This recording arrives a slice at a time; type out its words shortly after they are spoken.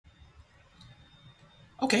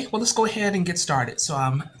Okay, well, let's go ahead and get started.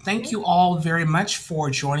 Thank Okay. you all very much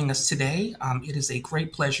for joining us today. It is a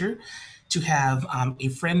great pleasure to have a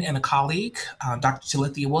friend and a colleague, Dr.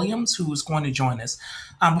 Talithia Williams, who is going to join us.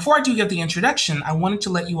 Before I do give the introduction, I wanted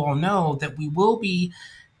to let you all know that we will be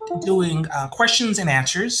doing questions and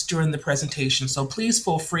answers during the presentation. So please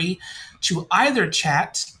feel free to either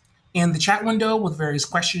chat in the chat window with various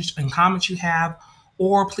questions and comments you have,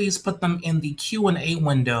 or please put them in the Q&A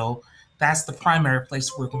window. That's the primary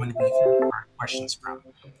place we're going to be fielding our questions from.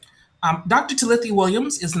 Dr. Talithia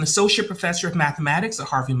Williams is an associate professor of mathematics at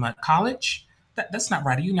Harvey Mudd College. That's not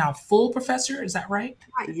right. Are you now full professor? Is that right?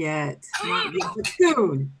 Not yet. Not yet, but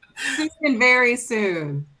soon. Soon and very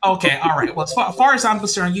soon. Okay, all right. Well, as far as I'm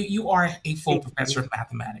concerned, you are a full Thank professor you. of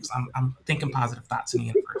mathematics. I'm thinking positive thoughts in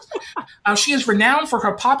the universe. She is renowned for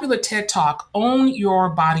her popular TED Talk, Own Your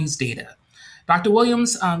Body's Data. Dr.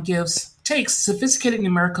 Williams takes sophisticated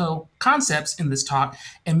numerical concepts in this talk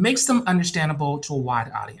and makes them understandable to a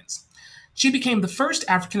wide audience. She became the first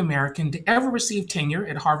African American to ever receive tenure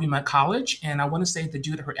at Harvey Mudd College, and I want to say that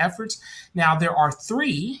due to her efforts, now there are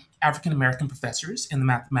three African American professors in the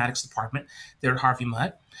mathematics department there at Harvey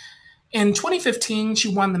Mudd. In 2015,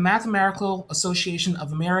 she won the Mathematical Association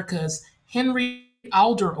of America's Henry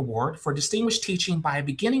Alder Award for distinguished teaching by a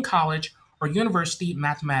beginning college or university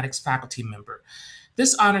mathematics faculty member.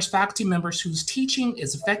 This honors faculty members whose teaching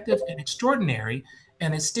is effective and extraordinary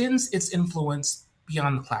and extends its influence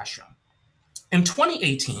beyond the classroom. In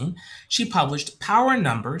 2018, she published Power in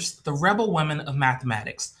Numbers: The Rebel Women of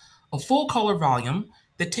Mathematics, a full color volume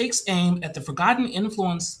that takes aim at the forgotten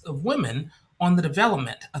influence of women on the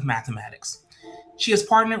development of mathematics. She has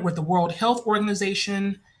partnered with the World Health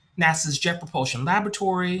Organization, NASA's Jet Propulsion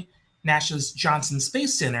Laboratory, NASA's Johnson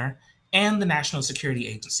Space Center, and the National Security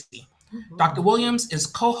Agency. Dr. Mhm. Williams is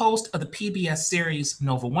co host of the PBS series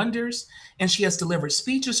Nova Wonders, and she has delivered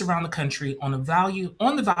speeches around the country on the value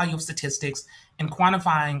of statistics and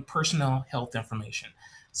quantifying personal health information.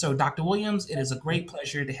 So, Dr. Williams, it is a great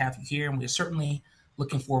pleasure to have you here, and we're certainly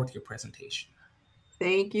looking forward to your presentation.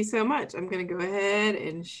 Thank you so much. I'm going to go ahead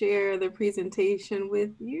and share the presentation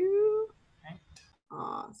with you. Okay.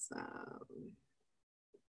 Awesome.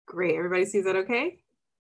 Great. Everybody sees that okay?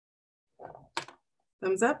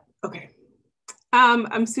 Thumbs up? Okay.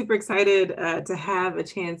 I'm super excited to have a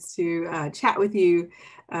chance to chat with you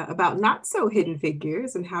about not so hidden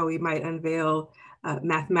figures and how we might unveil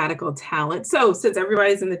mathematical talent. So since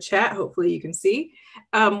everybody's in the chat, hopefully you can see,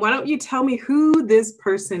 why don't you tell me who this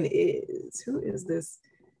person is? Who is this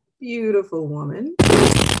beautiful woman?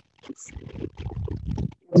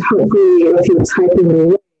 Hopefully if you type in the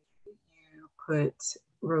you put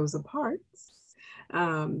Rosa Parks.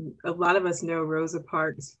 A lot of us know Rosa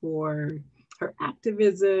Parks for her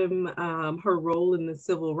activism, her role in the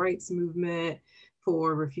civil rights movement,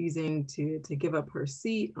 for refusing to give up her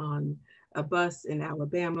seat on a bus in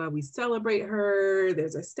Alabama. We celebrate her.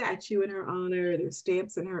 There's a statue in her honor. There's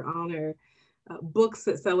stamps in her honor, books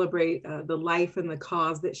that celebrate the life and the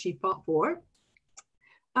cause that she fought for.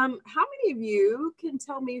 How many of you can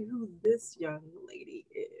tell me who this young lady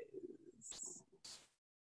is?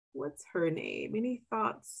 What's her name? Any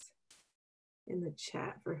thoughts in the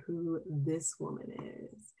chat for who this woman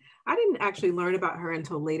is? I didn't actually learn about her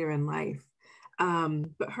until later in life,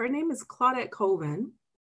 but her name is Claudette Colvin.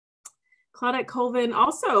 Claudette Colvin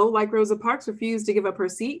also, like Rosa Parks, refused to give up her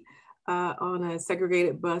seat on a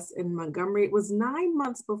segregated bus in Montgomery. It was 9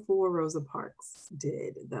 months before Rosa Parks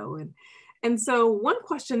did, though. And so one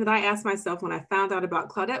question that I asked myself when I found out about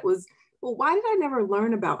Claudette was, well, why did I never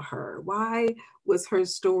learn about her? Why was her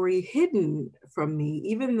story hidden from me?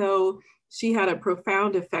 Even though she had a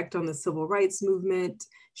profound effect on the civil rights movement,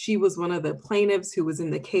 she was one of the plaintiffs who was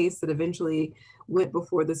in the case that eventually went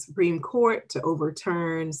before the Supreme Court to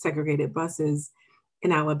overturn segregated buses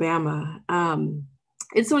in Alabama. And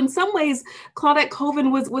so in some ways, Claudette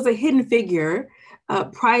Colvin was a hidden figure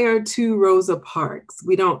prior to Rosa Parks.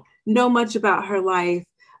 We don't know much about her life,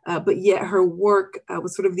 but yet her work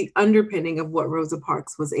was sort of the underpinning of what Rosa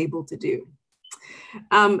Parks was able to do.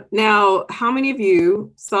 Now, how many of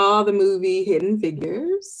you saw the movie Hidden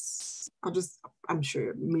Figures? I'm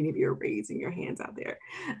sure many of you are raising your hands out there.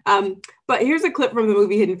 But here's a clip from the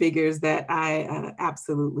movie Hidden Figures that I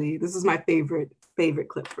this is my favorite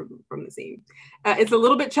clip from the scene. It's a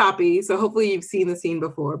little bit choppy, so hopefully you've seen the scene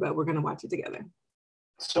before, but we're gonna watch it together.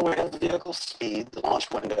 So we have the vehicle speed, the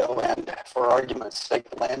launch window, and for argument's sake,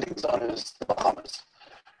 the landing zone is the Bahamas.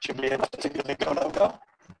 Should we be able to do the go, no go?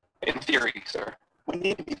 In theory, sir. We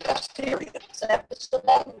need to be past theory. So that puts the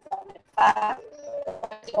landing zone at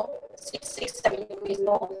 667 degrees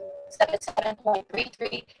north,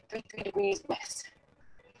 77.3333 degrees west.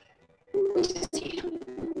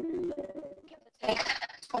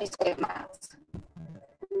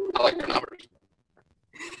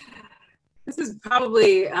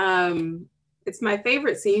 it's my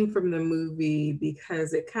favorite scene from the movie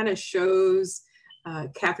because it kind of shows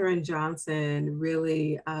Katherine Johnson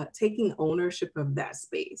really taking ownership of that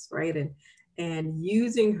space, right? And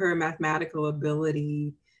using her mathematical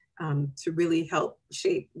ability to really help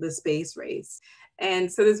shape the space race.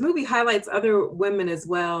 And so this movie highlights other women as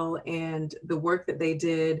well and the work that they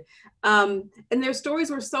did. And their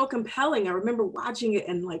stories were so compelling. I remember watching it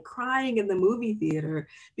and like crying in the movie theater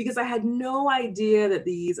because I had no idea that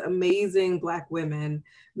these amazing Black women,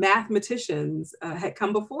 mathematicians, had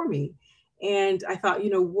come before me. And I thought,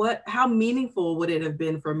 you know, how meaningful would it have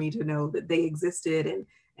been for me to know that they existed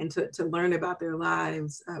and to learn about their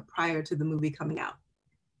lives prior to the movie coming out.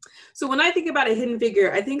 So when I think about a hidden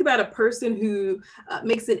figure, I think about a person who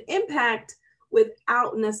makes an impact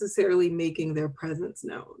without necessarily making their presence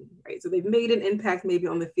known, right? So they've made an impact maybe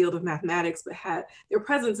on the field of mathematics, but their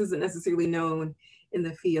presence isn't necessarily known in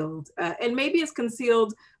the field. And maybe it's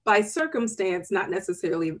concealed by circumstance, not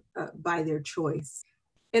necessarily by their choice.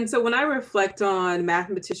 And so when I reflect on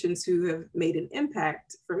mathematicians who have made an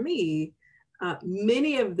impact for me,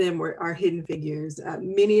 many of them are hidden figures.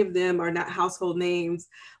 Many of them are not household names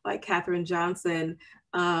like Katherine Johnson.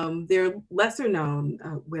 They're lesser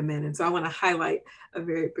known women. And so I want to highlight a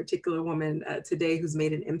very particular woman today who's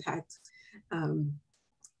made an impact on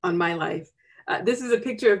my life. This is a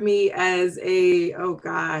picture of me as maybe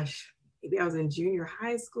I was in junior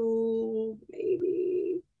high school,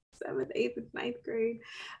 maybe 7th, 8th, and 9th grade.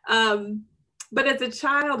 But as a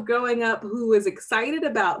child growing up who was excited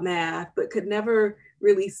about math, but could never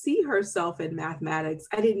really see herself in mathematics,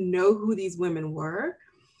 I didn't know who these women were.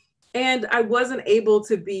 And I wasn't able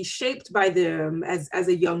to be shaped by them as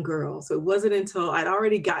a young girl. So it wasn't until I'd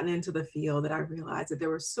already gotten into the field that I realized that there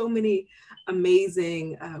were so many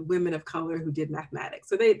amazing women of color who did mathematics.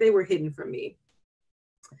 So they were hidden from me.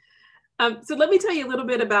 So let me tell you a little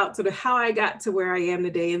bit about sort of how I got to where I am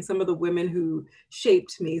today and some of the women who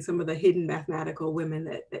shaped me, some of the hidden mathematical women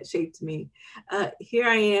that shaped me. Here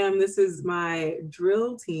I am. This is my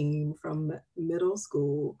drill team from middle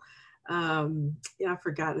school. I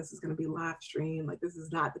forgot this is going to be live stream. Like, this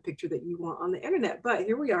is not the picture that you want on the internet, but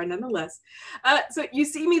here we are nonetheless. So you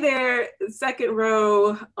see me there, second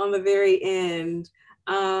row on the very end.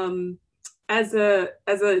 As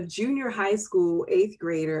a junior high school 8th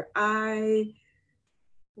grader, I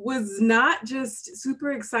was not just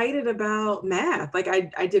super excited about math. Like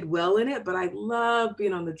I did well in it, but I loved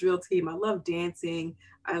being on the drill team. I loved dancing.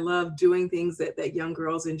 I loved doing things that young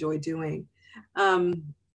girls enjoy doing.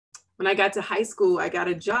 When I got to high school, I got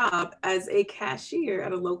a job as a cashier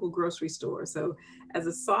at a local grocery store. So as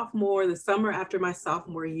a sophomore, the summer after my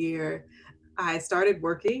sophomore year, I started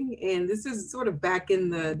working, and this is sort of back in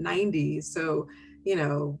the 90s. So, you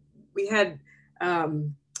know, we had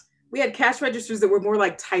cash registers that were more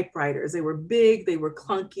like typewriters. They were big, they were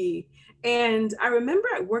clunky. And I remember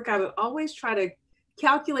at work, I would always try to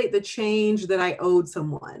calculate the change that I owed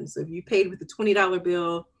someone. So if you paid with a $20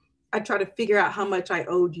 bill, I'd try to figure out how much I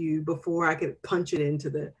owed you before I could punch it into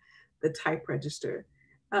the type register.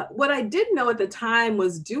 What I didn't know at the time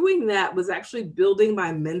was doing that was actually building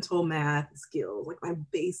my mental math skills, like my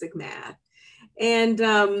basic math. And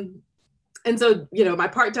so, you know, my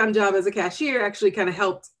part-time job as a cashier actually kind of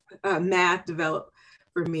helped math develop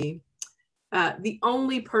for me. The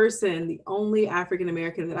only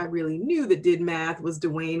African-American that I really knew that did math was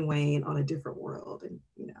Dwayne Wayne on A Different World. And,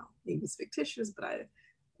 you know, he was fictitious, but I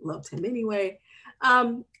loved him anyway.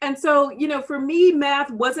 And so, you know, for me, math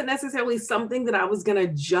wasn't necessarily something that I was going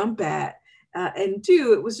to jump at and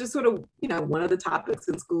do. It was just sort of, you know, one of the topics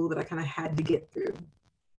in school that I kind of had to get through.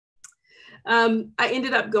 I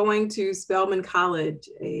ended up going to Spelman College,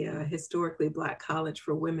 a historically Black college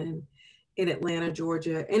for women in Atlanta,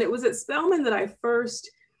 Georgia. And it was at Spelman that I first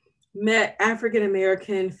met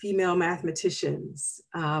African-American female mathematicians.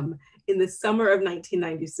 In the summer of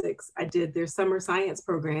 1996, I did their summer science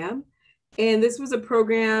program. And this was a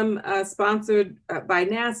program sponsored by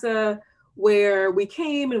NASA, where we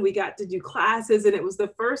came and we got to do classes. And it was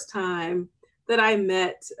the first time that I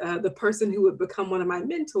met the person who would become one of my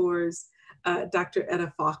mentors, Dr.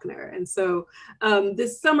 Etta Faulkner. And so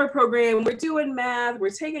this summer program, we're doing math, we're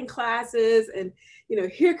taking classes, and, you know,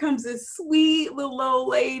 here comes this sweet little old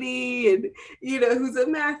lady, and, you know, who's a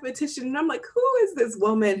mathematician. And I'm like, who is this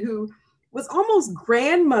woman who was almost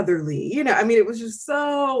grandmotherly? You know, I mean, it was just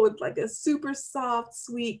so, like a super soft,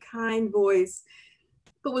 sweet, kind voice,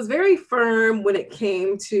 but was very firm when it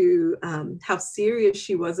came to how serious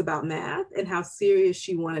she was about math and how serious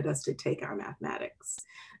she wanted us to take our mathematics.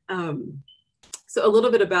 So a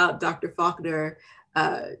little bit about Dr. Faulkner.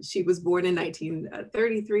 She was born in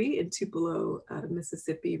 1933 in Tupelo,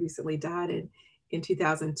 Mississippi, recently died in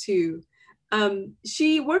 2002.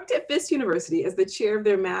 She worked at Fisk University as the chair of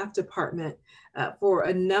their math department for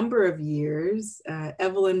a number of years.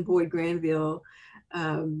 Evelyn Boyd Granville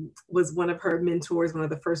was one of her mentors, one of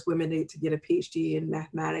the first women to get a PhD in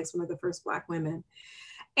mathematics, one of the first Black women.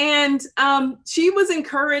 And she was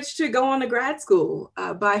encouraged to go on to grad school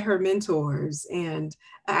by her mentors and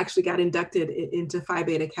actually got inducted into Phi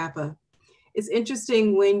Beta Kappa. It's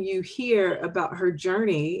interesting when you hear about her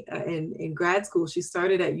journey in grad school. She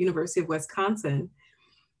started at University of Wisconsin,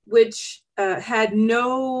 which had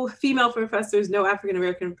no female professors, no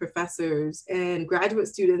African-American professors, and graduate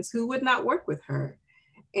students who would not work with her.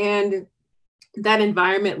 And that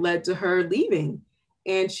environment led to her leaving.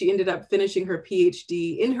 And she ended up finishing her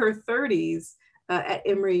PhD in her 30s at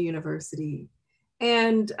Emory University.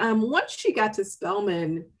 And once she got to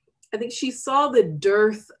Spelman, I think she saw the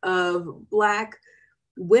dearth of Black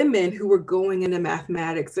women who were going into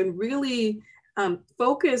mathematics and really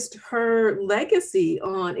focused her legacy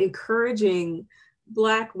on encouraging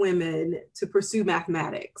Black women to pursue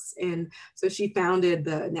mathematics. And so she founded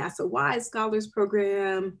the NASA Wise Scholars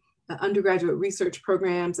Program, undergraduate research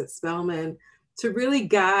programs at Spelman, to really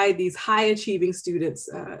guide these high achieving students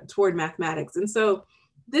toward mathematics. And so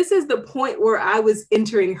this is the point where I was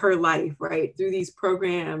entering her life, right? Through these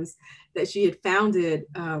programs that she had founded.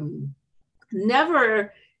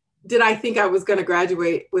 Never did I think I was gonna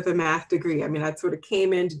graduate with a math degree. I mean, I sort of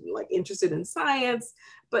came in like interested in science,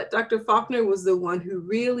 but Dr. Faulkner was the one who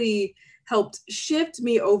really helped shift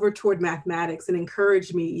me over toward mathematics and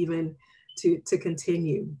encouraged me even to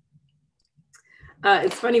continue.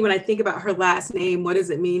 It's funny when I think about her last name, what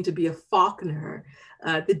does it mean to be a Faulkner?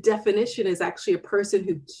 The definition is actually a person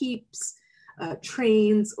who keeps,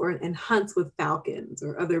 trains, and hunts with falcons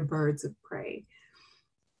or other birds of prey.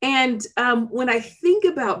 And when I think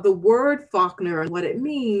about the word Faulkner and what it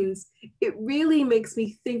means, it really makes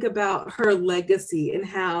me think about her legacy and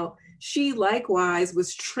how she likewise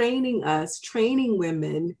was training us, training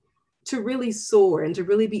women to really soar and to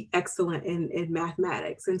really be excellent in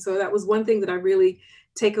mathematics. And so that was one thing that I really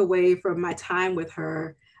take away from my time with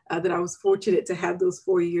her, that I was fortunate to have those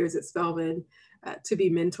 4 years at Spelman to be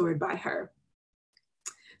mentored by her.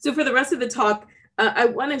 So for the rest of the talk, I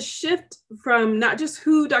want to shift from not just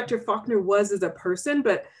who Dr. Faulkner was as a person,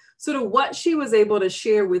 but sort of what she was able to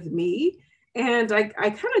share with me. And I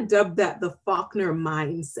kind of dubbed that the Faulkner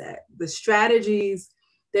mindset, the strategies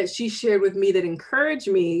that she shared with me that encouraged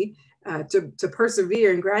me to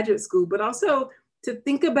persevere in graduate school, but also to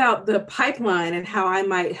think about the pipeline and how I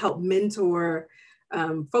might help mentor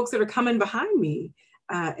folks that are coming behind me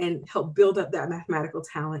and help build up that mathematical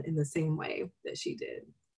talent in the same way that she did.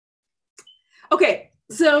 Okay,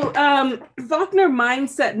 so Faulkner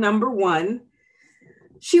mindset number one,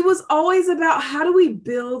 she was always about how do we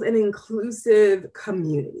build an inclusive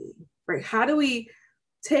community, right? How do we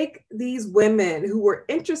take these women who were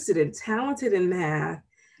interested and talented in math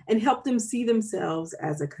and help them see themselves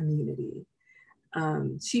as a community?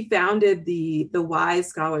 She founded the WISE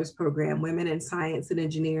Scholars Program, Women in Science and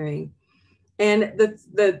Engineering. And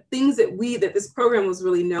the things that this program was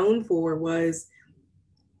really known for was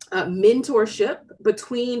mentorship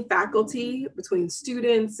between faculty, between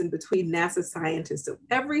students, and between NASA scientists. So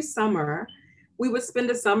every summer, we would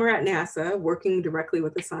spend a summer at NASA working directly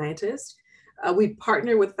with the scientist. We'd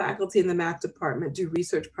partner with faculty in the math department, do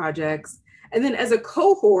research projects. And then as a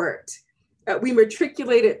cohort, we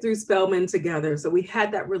matriculated through Spelman together. So we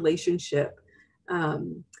had that relationship.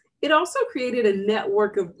 It also created a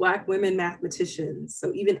network of Black women mathematicians.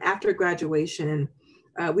 So even after graduation,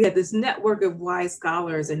 we had this network of wise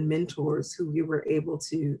scholars and mentors who we were able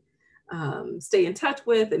to stay in touch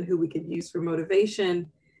with and who we could use for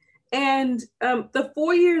motivation. And the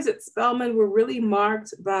 4 years at Spelman were really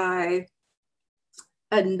marked by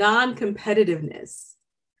a non-competitiveness,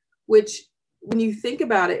 which when you think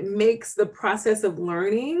about it, makes the process of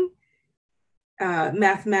learning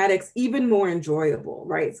mathematics even more enjoyable,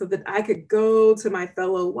 right? So that I could go to my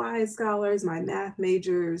fellow wise scholars, my math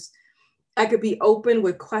majors, I could be open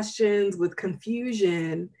with questions, with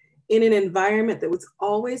confusion in an environment that was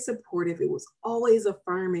always supportive. It was always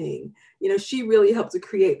affirming. You know, she really helped to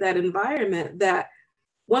create that environment that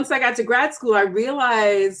once I got to grad school, I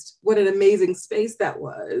realized what an amazing space that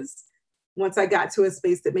was. Once I got to a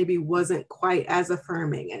space that maybe wasn't quite as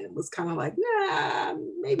affirming and it was kind of like, nah,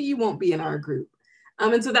 maybe you won't be in our group.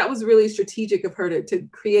 And so that was really strategic of her to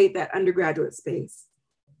create that undergraduate space.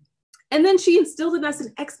 And then she instilled in us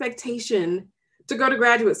an expectation to go to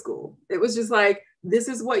graduate school. It was just like, this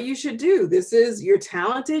is what you should do. You're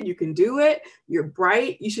talented, you can do it, you're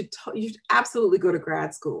bright, you should absolutely go to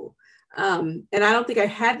grad school. And I don't think I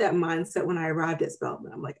had that mindset when I arrived at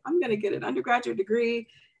Spelman. I'm like, I'm going to get an undergraduate degree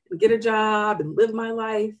and get a job and live my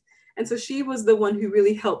life. And so she was the one who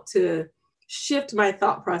really helped to shift my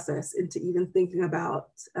thought process into even thinking about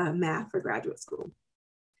math for graduate school.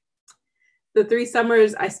 The 3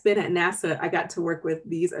 summers I spent at NASA, I got to work with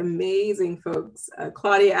these amazing folks,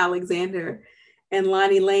 Claudia Alexander and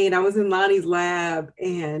Lonnie Lane. I was in Lonnie's lab,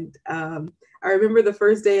 and I remember the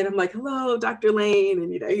first day, and I'm like, hello, Dr. Lane.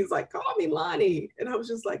 And he's like, call me Lonnie. And I was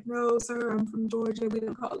just like, no, sir, I'm from Georgia. We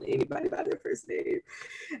don't call anybody by their first name.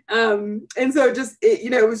 And so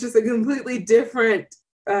it was just a completely different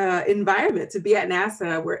environment to be at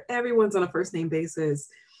NASA, where everyone's on a first name basis.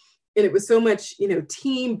 And it was so much,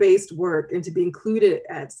 team-based work, and to be included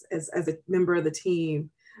as a member of the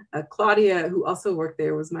team. Claudia, who also worked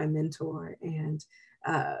there, was my mentor. And,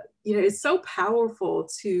 it's so powerful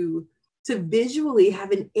to visually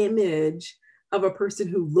have an image of a person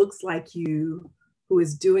who looks like you, who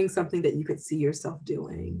is doing something that you could see yourself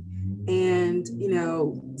doing. And,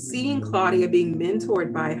 seeing Claudia, being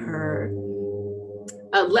mentored by her,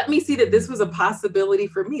 let me see that this was a possibility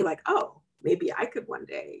for me. Like, oh, maybe I could one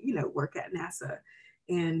day, work at NASA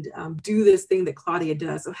and do this thing that Claudia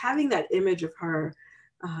does. So having that image of her,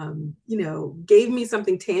 gave me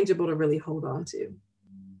something tangible to really hold on to.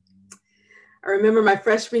 I remember my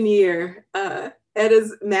freshman year,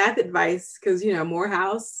 Etta's math advice, because,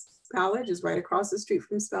 Morehouse College is right across the street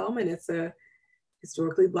from Spelman. It's a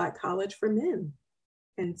historically Black college for men.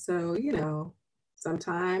 And so,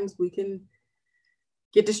 sometimes we can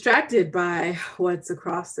get distracted by what's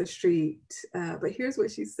across the street. But here's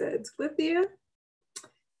what she said: Talithia,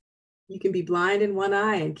 you can be blind in one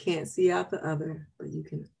eye and can't see out the other, but you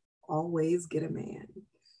can always get a man.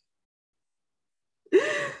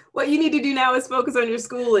 What you need to do now is focus on your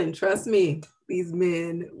schooling. Trust me, these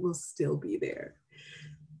men will still be there.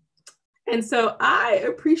 And so I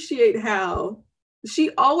appreciate how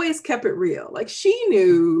she always kept it real. Like, she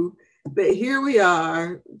knew that here we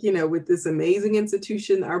are, with this amazing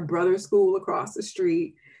institution, our brother school across the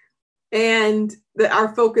street, and that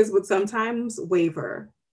our focus would sometimes waver.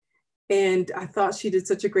 And I thought she did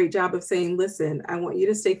such a great job of saying, listen, I want you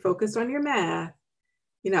to stay focused on your math.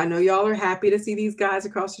 I know y'all are happy to see these guys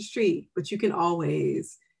across the street, but you can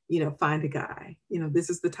always, find a guy.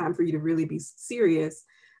 This is the time for you to really be serious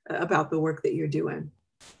about the work that you're doing.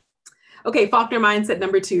 Okay, Faulkner mindset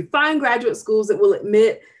number 2, find graduate schools that will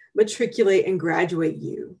admit, matriculate, and graduate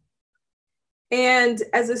you. And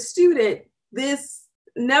as a student, this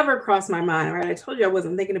never crossed my mind, right? I told you I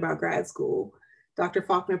wasn't thinking about grad school. Dr.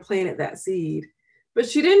 Faulkner planted that seed. But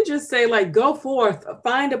she didn't just say, like, go forth,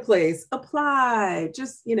 find a place, apply.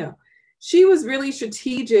 Just, she was really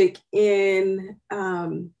strategic in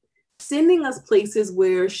sending us places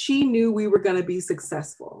where she knew we were going to be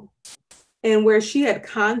successful, and where she had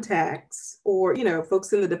contacts or,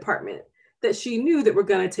 folks in the department that she knew that were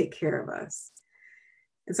going to take care of us.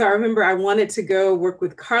 And so I remember I wanted to go work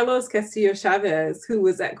with Carlos Castillo Chavez, who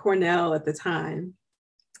was at Cornell at the time.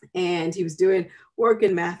 And he was doing work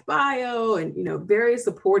in math bio and, very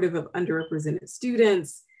supportive of underrepresented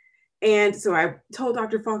students. And so I told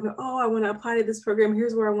Dr. Faulkner, oh, I want to apply to this program.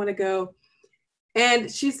 Here's where I want to go. And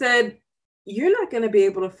she said, you're not going to be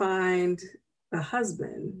able to find a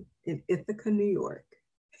husband in Ithaca, New York.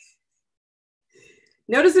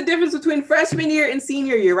 Notice the difference between freshman year and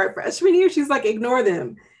senior year, right? Freshman year, she's like, ignore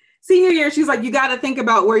them. Senior year, she's like, you got to think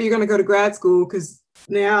about where you're going to go to grad school, because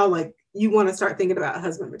now, like, you want to start thinking about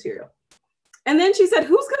husband material. And then she said,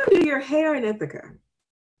 who's going to do your hair in Ithaca?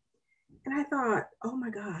 And I thought, oh my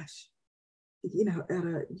gosh,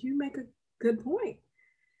 Etta, you make a good point.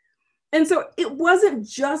 And so it wasn't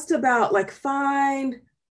just about, like, find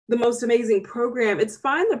the most amazing program. It's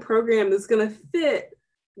find the program that's going to fit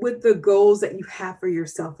with the goals that you have for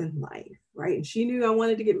yourself in life, right? And she knew I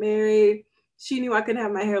wanted to get married. She knew I couldn't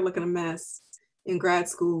have my hair looking a mess in grad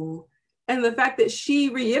school. And the fact that she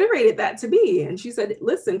reiterated that to me, and she said,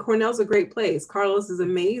 listen, Cornell's a great place. Carlos is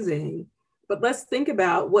amazing, but let's think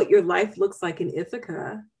about what your life looks like in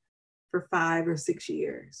Ithaca for 5 or 6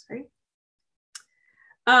 years, right?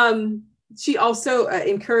 She also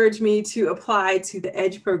encouraged me to apply to the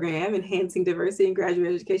EDGE program, Enhancing Diversity in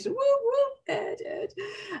Graduate Education. Woo, woo, EDGE.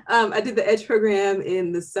 I did the EDGE program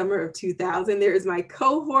in the summer of 2000. There is my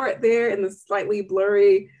cohort there in the slightly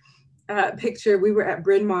blurry picture. We were at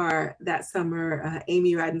Bryn Mawr that summer.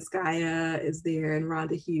 Amy Radenskaya is there, and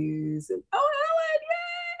Rhonda Hughes, and oh,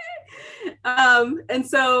 Ellen, yay! And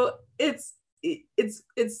so it's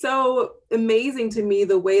it's so amazing to me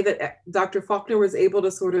the way that Dr. Faulkner was able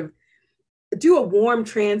to sort of do a warm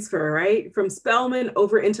transfer, right? From Spelman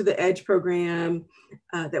over into the EDGE program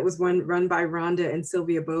that was run by Rhonda and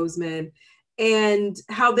Sylvia Bozeman, and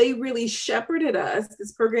how they really shepherded us.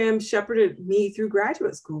 This program shepherded me through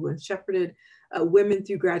graduate school and shepherded women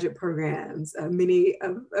through graduate programs. Many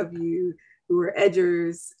of you who are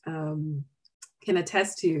edgers can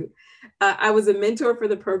attest to. I was a mentor for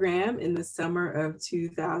the program in the summer of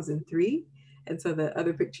 2003. And so the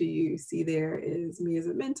other picture you see there is me as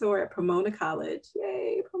a mentor at Pomona College.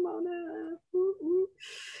 Yay, Pomona.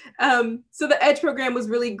 So the EDGE program was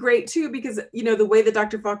really great too, because, you know, the way that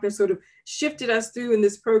Dr. Faulkner sort of shifted us through in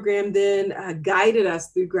this program then guided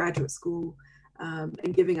us through graduate school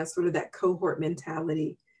and giving us sort of that cohort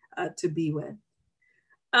mentality to be with.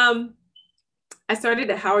 I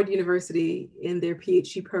started at Howard University in their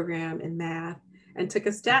PhD program in math and took a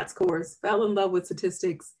stats course, fell in love with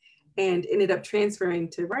statistics, and ended up transferring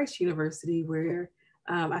to Rice University, where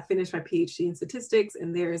I finished my PhD in statistics.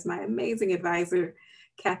 And there is my amazing advisor,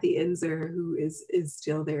 Kathy Enzer, who is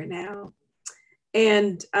still there now.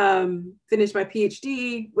 And finished my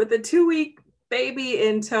PhD with a 2-week baby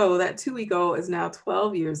in tow. That 2-week-old is now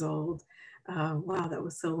 12 years old. Wow, that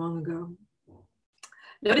was so long ago.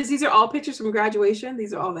 Notice these are all pictures from graduation.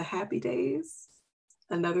 These are all the happy days.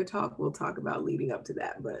 Another talk we'll talk about leading up to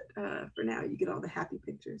that, but for now you get all the happy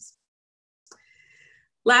pictures.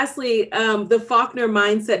 Lastly, the Faulkner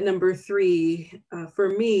mindset number 3 for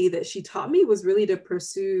me that she taught me was really to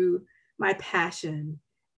pursue my passion.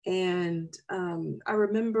 And I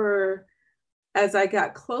remember as I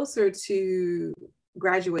got closer to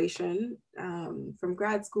graduation from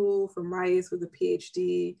grad school, from Rice with a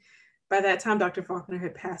PhD, by that time, Dr. Faulkner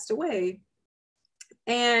had passed away.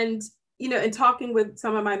 And, you know, in talking with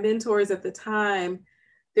some of my mentors at the time,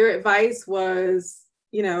 their advice was,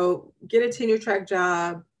 you know, get a tenure track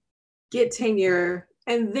job, get tenure,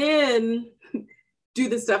 and then do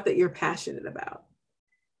the stuff that you're passionate about.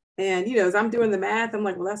 And, you know, as I'm doing the math, I'm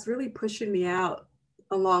like, well, that's really pushing me out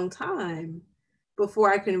a long time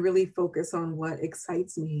before I can really focus on what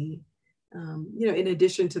excites me. You know, in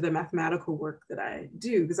addition to the mathematical work that I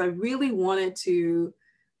do, because I really wanted to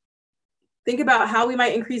think about how we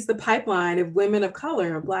might increase the pipeline of women of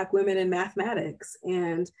color, Black women in mathematics.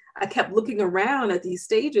 And I kept looking around at these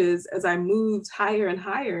stages as I moved higher and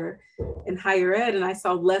higher in higher ed, and I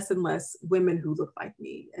saw less and less women who looked like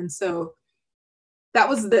me. And so that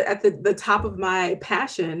was at the top of my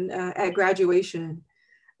passion at graduation.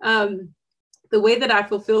 The way that I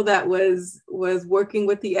fulfilled that was working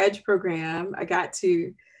with the EDGE program. I got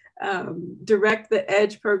to direct the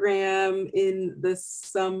EDGE program in the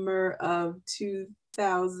summer of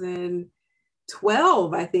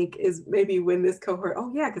 2012, I think is maybe when this cohort, oh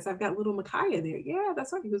yeah, because I've got little Micaiah there. Yeah,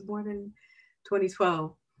 that's right, he was born in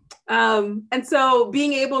 2012. And so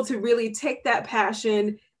being able to really take that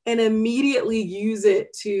passion and immediately use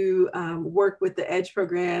it to work with the EDGE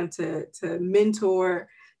program to mentor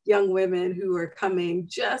young women who are coming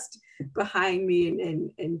just behind me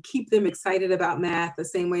and keep them excited about math the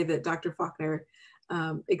same way that Dr. Faulkner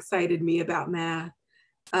excited me about math.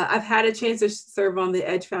 I've had a chance to serve on the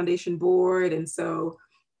EDGE Foundation board. And so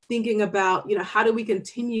thinking about, you know, how do we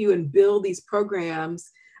continue and build these programs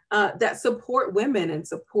that support women and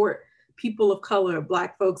support people of color,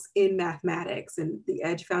 Black folks in mathematics. And the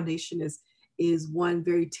EDGE Foundation is one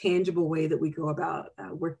very tangible way that we go about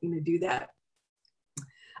working to do that.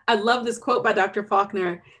 I love this quote by Dr.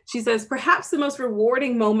 Faulkner. She says, perhaps the most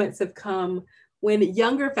rewarding moments have come when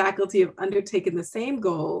younger faculty have undertaken the same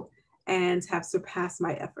goal and have surpassed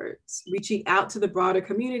my efforts, reaching out to the broader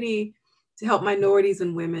community to help minorities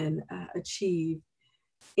and women achieve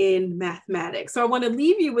in mathematics. So I want to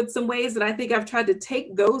leave you with some ways that I think I've tried to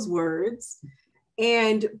take those words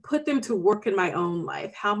and put them to work in my own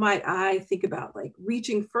life. How might I think about like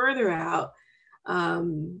reaching further out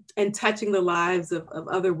and touching the lives of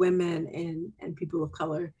other women and people of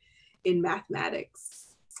color in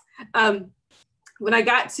mathematics. When I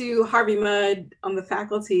got to Harvey Mudd on the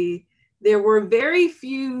faculty, there were very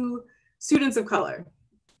few students of color,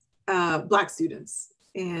 Black students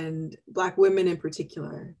and Black women in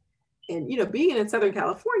particular. And, you know, being in Southern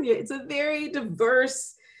California, it's a very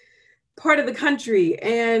diverse part of the country.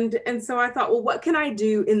 And so I thought, well, what can I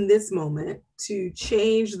do in this moment to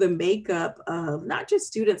change the makeup of not just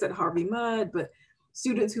students at Harvey Mudd, but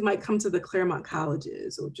students who might come to the Claremont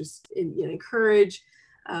colleges, or just encourage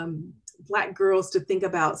Black girls to think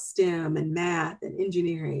about STEM and math and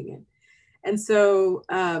engineering. And so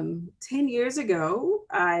 10 years ago,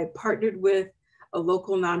 I partnered with a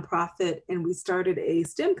local nonprofit, and we started a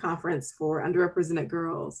STEM conference for underrepresented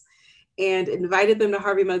girls and invited them to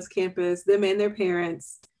Harvey Mudd's campus, them and their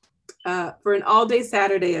parents, for an all-day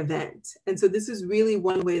Saturday event. And so this is really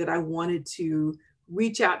one way that I wanted to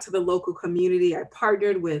reach out to the local community. I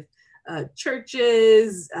partnered with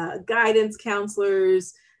churches, guidance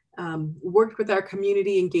counselors, worked with our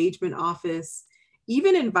community engagement office,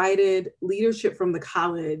 even invited leadership from the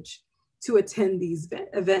college to attend these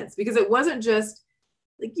events, because it wasn't just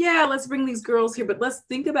like, yeah, let's bring these girls here, but let's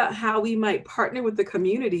think about how we might partner with the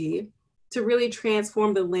community to really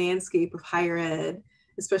transform the landscape of higher ed,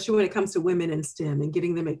 especially when it comes to women in STEM and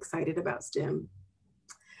getting them excited about STEM.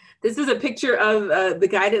 This is a picture of the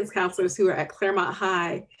guidance counselors who are at Claremont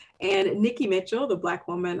High, and Nikki Mitchell, the Black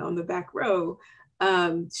woman on the back row,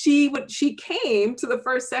 she came to the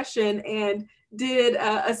first session and did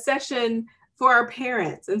a session for our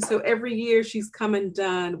parents. And so every year she's come and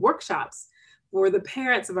done workshops for the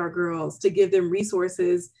parents of our girls to give them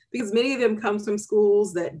resources, because many of them come from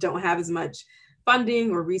schools that don't have as much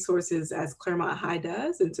funding or resources as Claremont High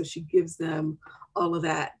does. And so she gives them all of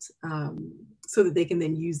that so that they can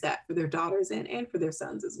then use that for their daughters and for their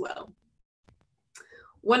sons as well.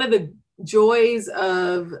 One of the joys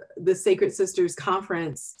of the Sacred Sisters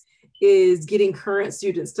Conference is getting current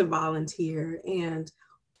students to volunteer and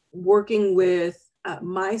working with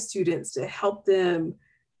my students to help them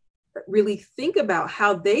really think about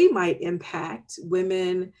how they might impact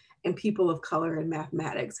women and people of color in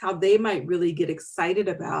mathematics, how they might really get excited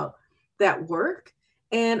about that work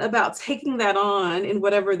and about taking that on in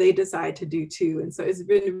whatever they decide to do too. And so it's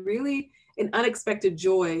been really an unexpected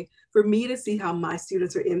joy for me to see how my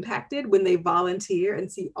students are impacted when they volunteer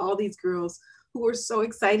and see all these girls who are so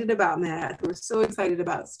excited about math, who are so excited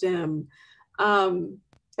about STEM.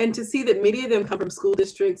 And to see that many of them come from school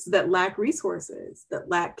districts that lack resources, that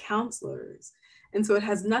lack counselors. And so it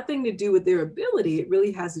has nothing to do with their ability. It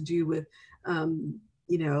really has to do with,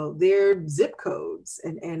 their zip codes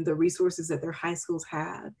and the resources that their high schools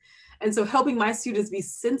have. And so helping my students be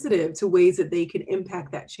sensitive to ways that they can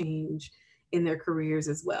impact that change in their careers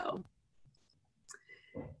as well.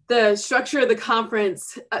 The structure of the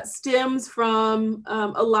conference stems from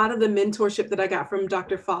a lot of the mentorship that I got from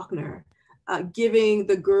Dr. Faulkner, giving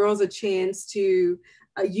the girls a chance to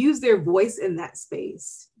use their voice in that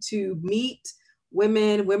space, to meet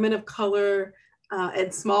women of color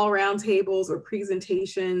at small roundtables or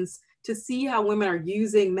presentations, to see how women are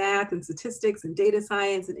using math and statistics and data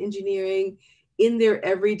science and engineering in their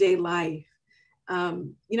everyday life.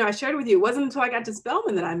 I shared with you, it wasn't until I got to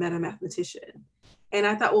Spelman that I met a mathematician. And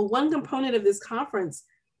I thought, well, one component of this conference,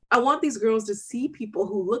 I want these girls to see people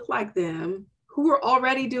who look like them, who are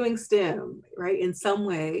already doing STEM, right, in some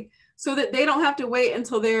way, so that they don't have to wait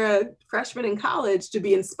until they're a freshman in college to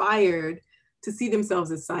be inspired to see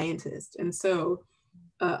themselves as scientists. And so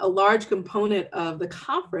a large component of the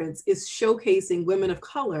conference is showcasing women of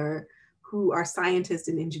color who are scientists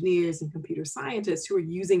and engineers and computer scientists who are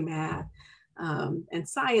using math and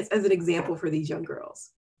science as an example for these young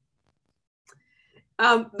girls.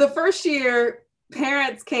 The first year,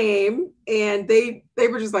 parents came and they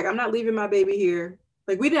were just like, I'm not leaving my baby here.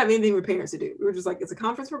 Like, we didn't have anything for parents to do. We were just like, it's a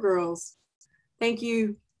conference for girls. Thank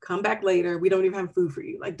you. Come back later. We don't even have food for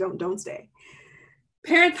you. Like, don't stay.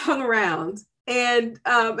 Parents hung around. And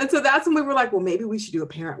so that's when we were like, well, maybe we should do a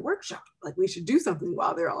parent workshop. Like, we should do something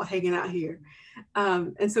while they're all hanging out here.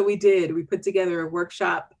 And so we did. We put together a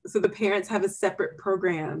workshop. So the parents have a separate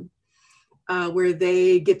program where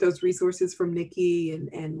they get those resources from Nikki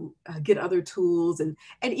and get other tools and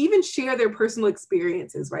even share their personal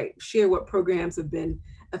experiences, right? Share what programs have been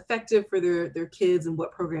effective for their kids and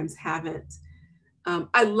what programs haven't.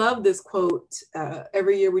 I love this quote.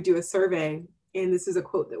 Every year we do a survey, and this is a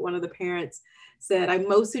quote that one of the parents said, I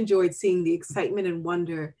most enjoyed seeing the excitement and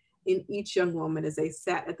wonder in each young woman as they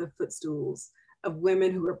sat at the footstools of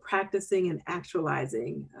women who were practicing and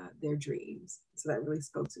actualizing their dreams. So that really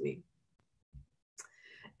spoke to me.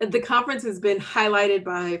 The conference has been highlighted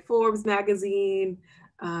by Forbes magazine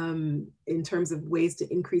in terms of ways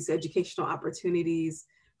to increase educational opportunities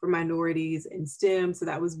for minorities in STEM. So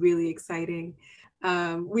that was really exciting.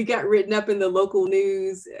 We got written up in the local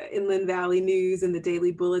news, Inland Valley News and the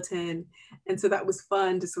Daily Bulletin. And so that was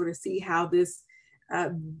fun to sort of see how this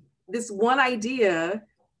one idea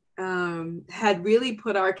had really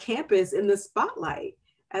put our campus in the spotlight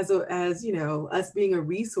as us being a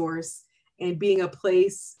resource and being a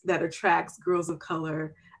place that attracts girls of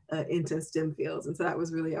color into STEM fields. And so I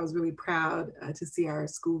was really proud to see our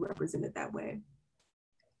school represented that way.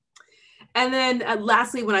 And then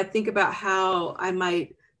lastly, when I think about how I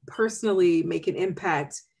might personally make an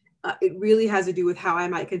impact it really has to do with how I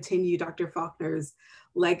might continue Dr. Faulkner's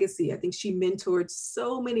legacy. I think she mentored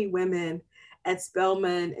so many women at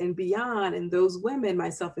Spelman and beyond, and those women,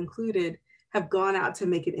 myself included, have gone out to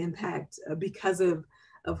make an impact because of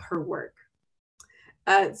her work.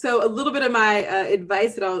 So a little bit of my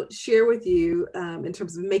advice that I'll share with you in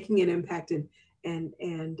terms of making an impact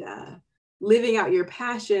and living out your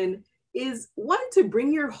passion is, one, to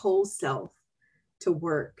bring your whole self to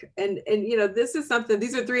work. And you know, this is something,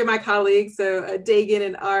 these are three of my colleagues, so Dagan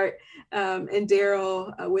and Art and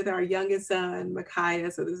Daryl with our youngest son,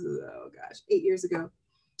 Micaiah. So this is, oh gosh, 8 years ago.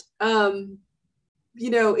 You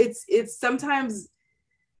know, it's sometimes,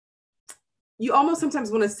 you almost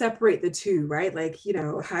sometimes want to separate the two, right? Like, you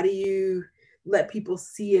know, how do you let people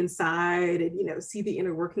see inside and, you know, see the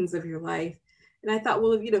inner workings of your life? And I thought,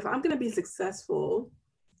 well, if I'm going to be successful,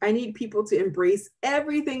 I need people to embrace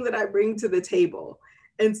everything that I bring to the table.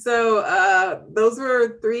 And so those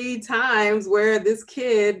were 3 times where this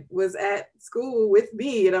kid was at school with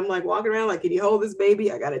me, and I'm like walking around like, can you hold this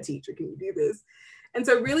baby? I got a teacher, can you do this? And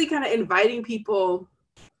so really kind of inviting people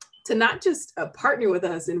to not just partner with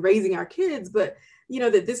us in raising our kids, but you know,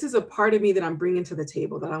 that this is a part of me that I'm bringing to the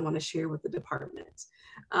table that I want to share with the department.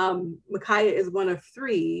 Micaiah is one of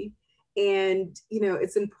 3. And, you know,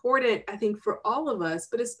 it's important, I think, for all of us,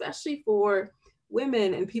 but especially for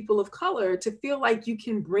women and people of color, to feel like you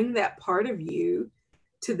can bring that part of you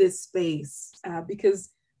to this space. Because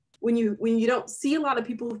when you don't see a lot of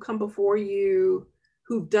people who've come before you,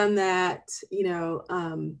 who've done that, you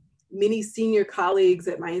know, many senior colleagues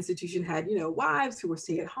at my institution had, you know, wives who were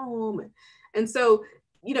stay at home. And so,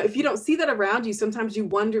 you know, if you don't see that around you, sometimes you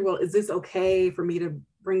wonder, well, is this okay for me to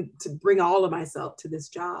bring all of myself to this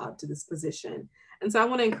job, to this position? And so I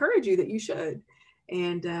want to encourage you that you should.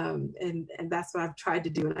 And that's what I've tried to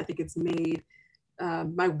do. And I think it's made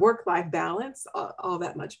my work-life balance all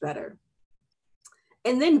that much better.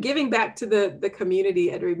 And then giving back to the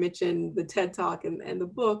community, Edry mentioned the TED Talk and the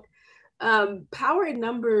book. Power in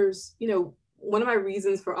Numbers, you know, one of my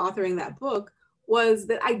reasons for authoring that book was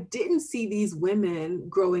that I didn't see these women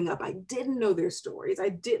growing up. I didn't know their stories. I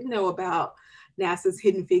didn't know about NASA's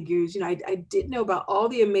Hidden Figures. You know, I didn't know about all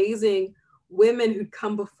the amazing women who'd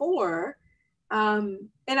come before. And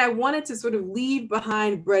I wanted to sort of leave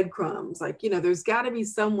behind breadcrumbs. Like, you know, there's got to be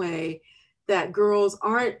some way that girls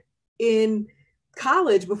aren't in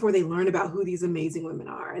college before they learn about who these amazing women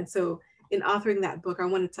are. And so in authoring that book, I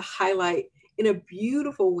wanted to highlight in a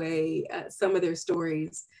beautiful way some of their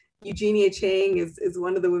stories. Eugenia Chang is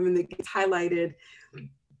one of the women that gets highlighted.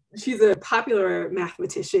 She's a popular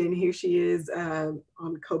mathematician. Here she is on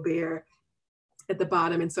Colbert at the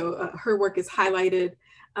bottom. And so her work is highlighted.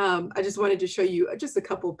 I just wanted to show you just a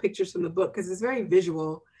couple of pictures from the book because it's very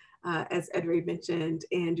visual, as Edry mentioned,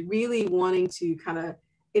 and really wanting to kind of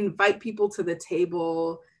invite people to the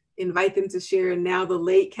table, invite them to share now the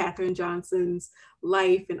late Katherine Johnson's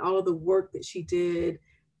life and all of the work that she did,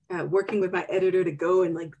 working with my editor to go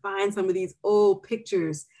and like find some of these old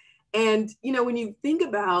pictures. And, you know, when you think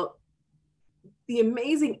about the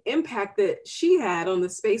amazing impact that she had on the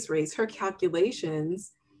space race, her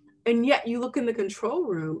calculations, and yet you look in the control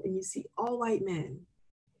room and you see all white men,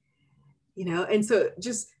 you know? And so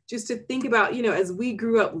just to think about, you know, as we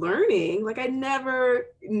grew up learning, like I never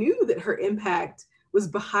knew that her impact was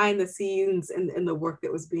behind the scenes and the work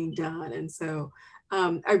that was being done. And so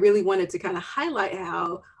I really wanted to kind of highlight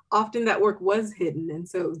how often that work was hidden. And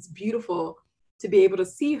so it's beautiful to be able to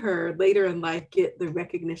see her later in life get the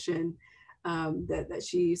recognition that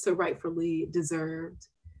she so rightfully deserved.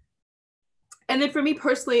 And then for me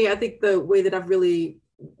personally, I think the way that I've really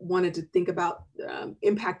wanted to think about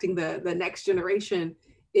impacting the next generation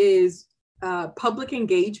is public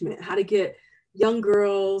engagement, how to get young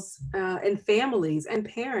girls and families and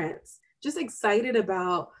parents just excited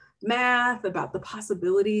about math, about the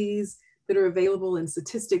possibilities that are available in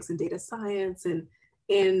statistics and data science, and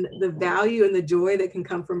the value and the joy that can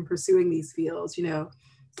come from pursuing these fields. You know,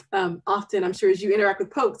 often I'm sure as you interact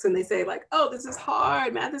with folks and they say like, oh, this is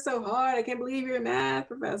hard, math is so hard, I can't believe you're a math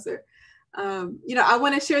professor. You know, I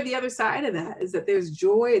want to share the other side of that, is that there's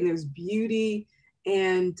joy and there's beauty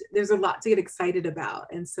and there's a lot to get excited about.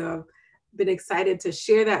 And so I've been excited to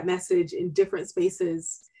share that message in different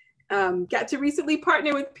spaces. Got to recently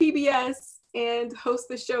partner with PBS and host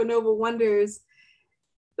the show Noble Wonders.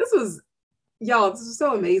 This was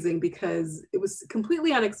so amazing because it was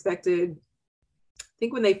completely unexpected. I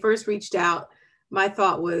think when they first reached out, my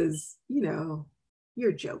thought was, you know,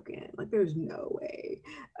 you're joking. Like, there's no way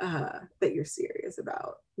that you're serious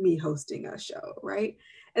about me hosting a show, right?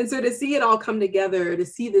 And so to see it all come together, to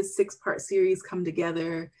see this 6-part series come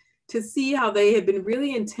together, to see how they had been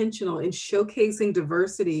really intentional in showcasing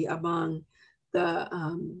diversity among the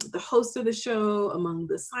host of the show, among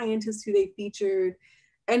the scientists who they featured,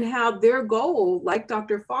 and how their goal, like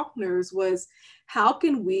Dr. Faulkner's, was how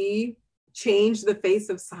can we change the face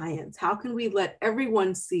of science? How can we let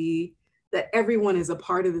everyone see that everyone is a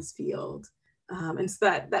part of this field? And so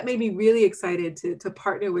that made me really excited to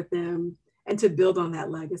partner with them and to build on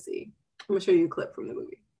that legacy. I'm gonna show you a clip from the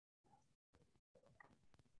movie.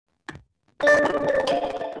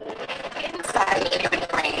 Inside the human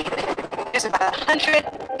brain, there's about 100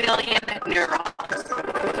 billion neurons.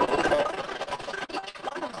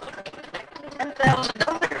 10,000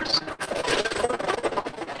 others.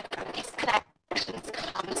 These connections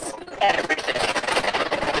come from everything.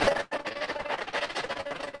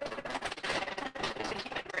 The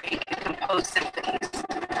human brain can compose symphonies,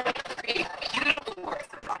 create beautiful works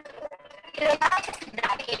of art. It allows us to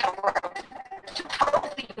navigate our world, to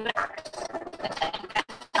help the universe, with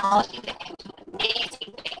technology that can do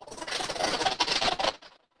amazing things.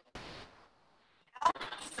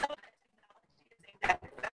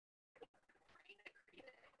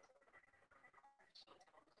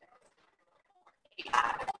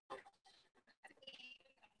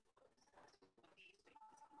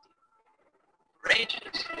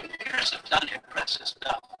 Rages, computers have done impressive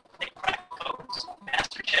stuff. They crack codes,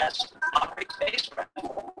 master chess, operate spacecraft.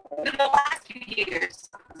 In the last few years,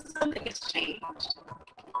 something has changed.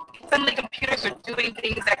 Suddenly computers are doing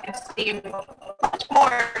things that can seem much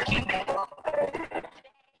more human.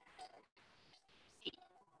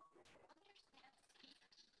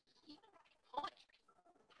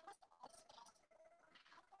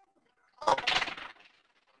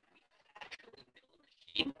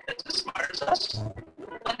 That's as smart as us.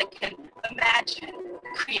 One that can imagine,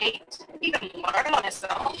 create, even learn on its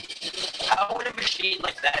own. How would a machine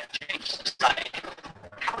like that change society?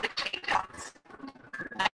 How would it change us?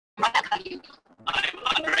 I'm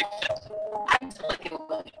Andre. I'm Talithia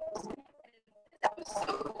Williams. That was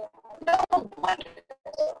so no wonder.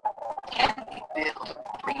 Can we build,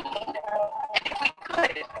 breathe? And if we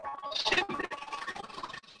could, should we?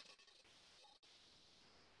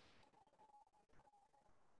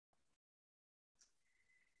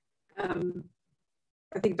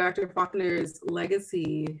 I think Dr. Faulkner's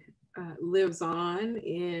legacy lives on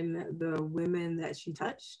in the women that she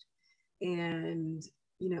touched. And,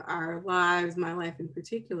 you know, our lives, my life in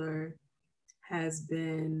particular, has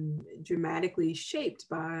been dramatically shaped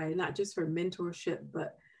by not just her mentorship,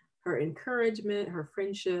 but her encouragement, her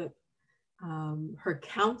friendship, her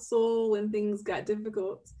counsel when things got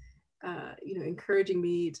difficult, you know, encouraging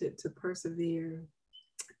me to persevere.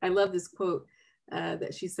 I love this quote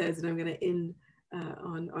that she says, and I'm going to end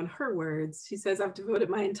on her words. She says, "I've devoted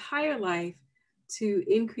my entire life to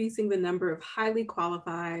increasing the number of highly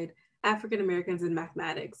qualified African Americans in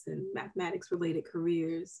mathematics and mathematics related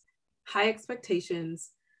careers. High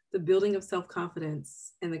expectations, the building of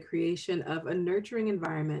self-confidence, and the creation of a nurturing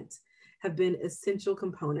environment have been essential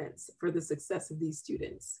components for the success of these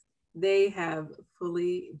students. They have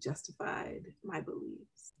fully justified my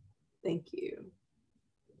beliefs." Thank you.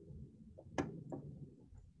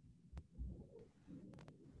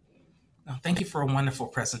 Thank you for a wonderful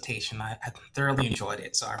presentation. I thoroughly enjoyed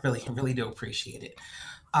it, so I really do appreciate it.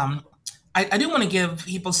 I do want to give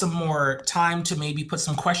people some more time to maybe put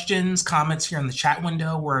some questions, comments here in the chat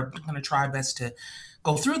window. We're going to try best to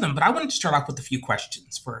go through them, but I wanted to start off with a few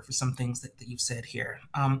questions for some things that you've said here.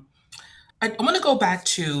 I want to go back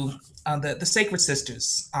to the Sacred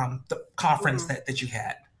Sisters, the conference that you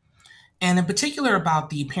had, and in particular about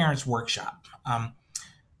the Parents Workshop.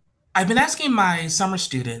 I've been asking my summer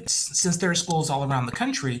students, since there are schools all around the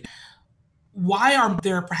country, why are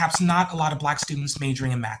there perhaps not a lot of Black students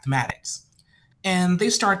majoring in mathematics? And they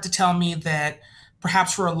start to tell me that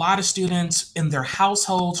perhaps for a lot of students in their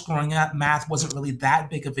households growing up, math wasn't really that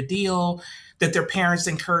big of a deal, that their parents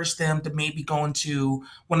encouraged them to maybe go into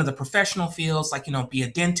one of the professional fields, like, you know, be a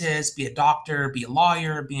dentist, be a doctor, be a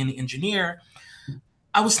lawyer, be an engineer.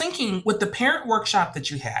 I was thinking with the parent workshop that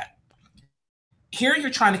you had, here you're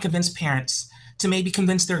trying to convince parents to maybe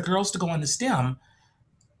convince their girls to go into STEM.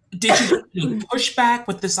 Did you get any pushback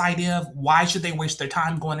with this idea of why should they waste their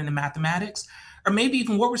time going into mathematics? Or maybe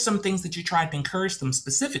even what were some things that you tried to encourage them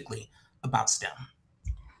specifically about STEM?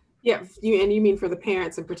 Yeah, and you mean for the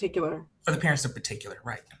parents in particular? For the parents in particular,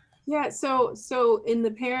 right. Yeah, so in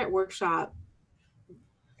the parent workshop,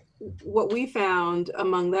 what we found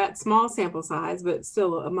among that small sample size, but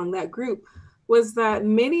still among that group, was that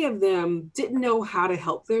many of them didn't know how to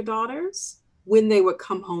help their daughters when they would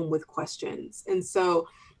come home with questions. And so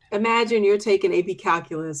imagine you're taking AP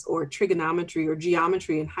calculus or trigonometry or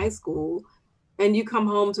geometry in high school, and you come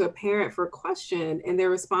home to a parent for a question, and their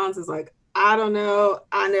response is like, I don't know,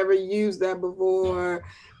 I never used that before.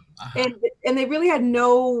 And they really had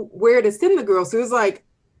nowhere to send the girl. So it was like,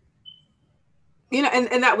 you know,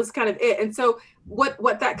 and that was kind of it. And so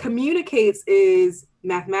what that communicates is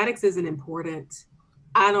mathematics isn't important.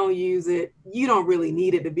 I don't use it. You don't really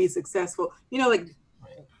need it to be successful. You know, like,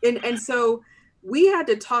 and so we had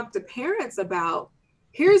to talk to parents about,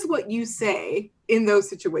 here's what you say in those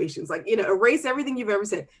situations. Like, you know, erase everything you've ever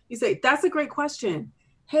said. You say, that's a great question.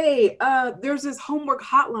 Hey, there's this homework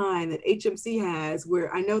hotline that HMC has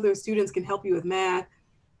where I know their students can help you with math.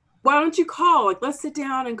 Why don't you call? Like, let's sit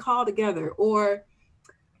down and call together. Or,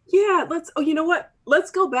 yeah, oh, you know what?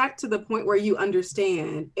 Let's go back to the point where you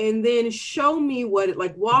understand and then show me what it,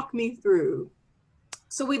 like, walk me through.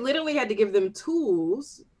 So we literally had to give them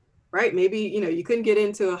tools, right? Maybe, you know, you couldn't get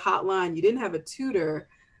into a hotline, you didn't have a tutor,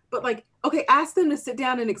 but like, okay, ask them to sit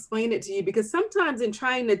down and explain it to you, because sometimes in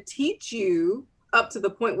trying to teach you up to the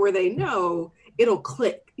point where they know, it'll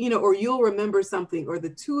click, you know, or you'll remember something, or the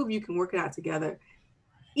two of you can work it out together.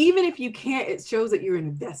 Even if you can't, it shows that you're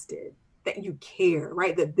invested, that you care,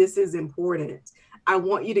 right? That this is important. I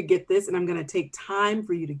want you to get this, and I'm going to take time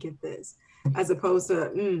for you to get this, as opposed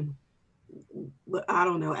to, I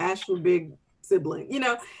don't know, ask your big sibling, you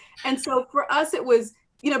know? And so for us, it was,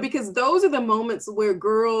 you know, because those are the moments where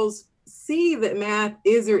girls see that math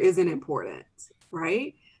is or isn't important,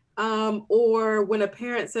 right? Or when a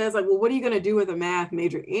parent says like, well, what are you going to do with a math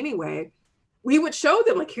major anyway? We would show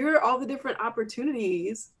them like, here are all the different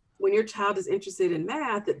opportunities when your child is interested in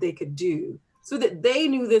math that they could do, so that they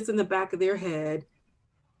knew this in the back of their head.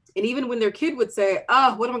 And even when their kid would say,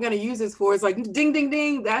 oh, what am I going to use this for? It's like, ding, ding,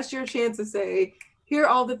 ding. That's your chance to say, here are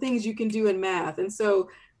all the things you can do in math. And so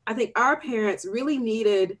I think our parents really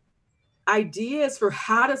needed ideas for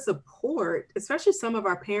how to support, especially some of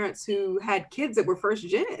our parents who had kids that were first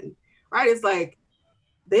gen, right? It's like,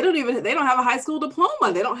 they don't have a high school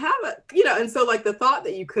diploma. They don't have it, you know? And so like the thought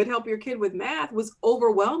that you could help your kid with math was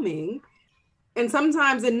overwhelming. And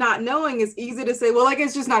sometimes in not knowing, it's easy to say, well, like,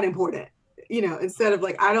 it's just not important, you know, instead of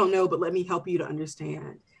like, I don't know, but let me help you to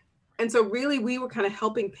understand. And so really we were kind of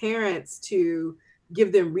helping parents to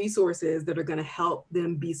give them resources that are going to help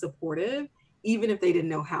them be supportive, even if they didn't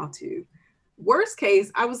know how to. Worst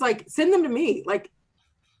case, I was like, send them to me. Like,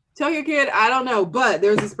 tell your kid, I don't know, but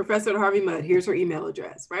there's this professor at Harvey Mudd, here's her email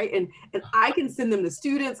address, right? And I can send them to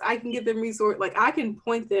students, I can give them resource, like I can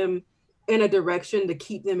point them in a direction to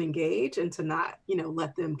keep them engaged and to not, you know,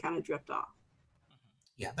 let them kind of drift off.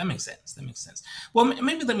 Yeah, that makes sense. That makes sense. Well,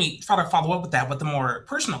 maybe let me try to follow up with that with a more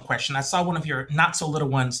personal question. I saw one of your not so little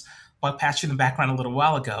ones walk past you in the background a little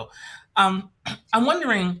while ago. I'm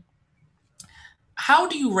wondering, how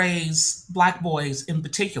do you raise Black boys in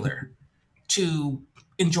particular to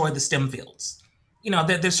enjoy the STEM fields? You know,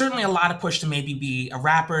 there's certainly a lot of push to maybe be a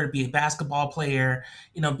rapper, to be a basketball player,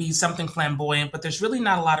 you know, be something flamboyant, but there's really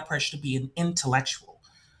not a lot of pressure to be an intellectual.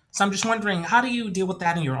 So I'm just wondering, how do you deal with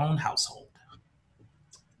that in your own household?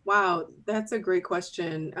 Wow, that's a great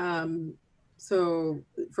question. So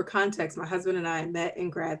for context, my husband and I met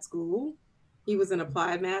in grad school. He was in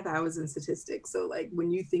applied math, I was in statistics. So like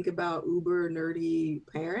when you think about uber nerdy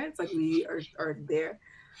parents, like we are there.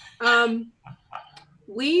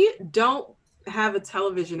 We don't have a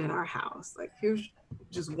television in our house. Like here's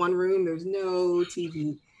just one room, there's no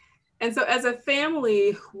TV. And so as a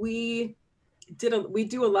family, we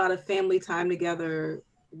do a lot of family time together.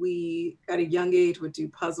 We at a young age would do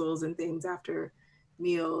puzzles and things after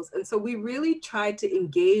meals. And so we really tried to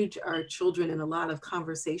engage our children in a lot of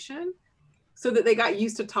conversation so that they got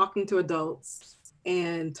used to talking to adults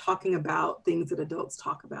and talking about things that adults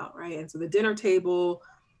talk about, right? And so the dinner table,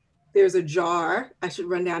 there's a jar, I should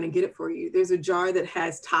run down and get it for you. There's a jar that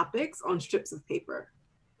has topics on strips of paper,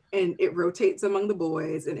 and it rotates among the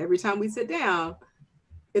boys. And every time we sit down,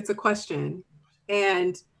 it's a question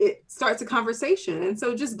and it starts a conversation. And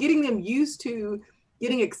so just getting them used to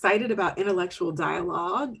getting excited about intellectual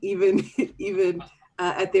dialogue, even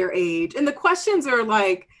at their age. And the questions are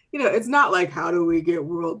like, you know, it's not like, how do we get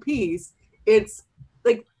world peace? It's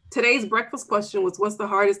like today's breakfast question was, what's the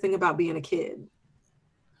hardest thing about being a kid?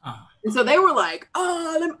 And so they were like,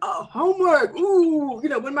 homework. Ooh, you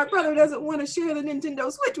know, when my brother doesn't want to share the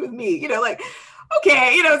Nintendo Switch with me, you know, like,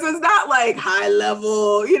 okay, you know, so it's not like high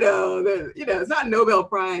level, you know, it's not Nobel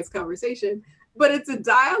Prize conversation, but it's a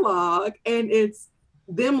dialogue, and it's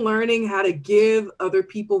them learning how to give other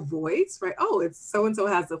people voice, right? Oh, it's so-and-so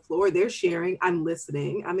has the floor, they're sharing, I'm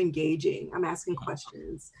listening, I'm engaging, I'm asking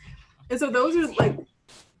questions. And so those are like,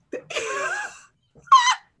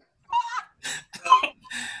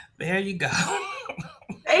 There you go.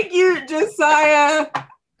 Thank you, Josiah.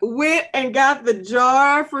 Went and got the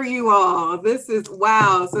jar for you all. This is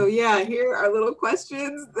wow. So yeah, here are little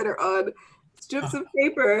questions that are on strips of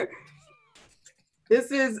paper.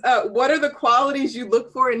 This is what are the qualities you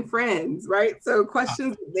look for in friends, right? So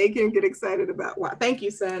questions they can get excited about. Wow, thank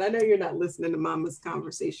you, son. I know you're not listening to Mama's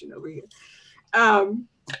conversation over here.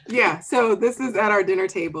 Yeah, so this is at our dinner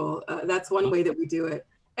table. That's one way that we do it.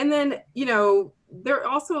 And then, you know, they're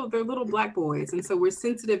little Black boys. And so we're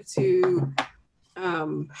sensitive to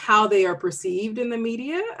how they are perceived in the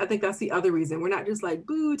media. I think that's the other reason. We're not just like,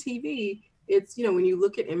 boo, TV. It's, you know, when you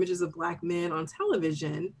look at images of Black men on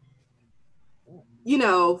television, you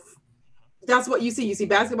know, that's what you see. You see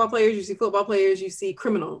basketball players, you see football players, you see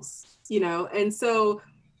criminals, you know, and so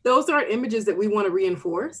those aren't images that we want to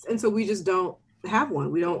reinforce. And so we just don't have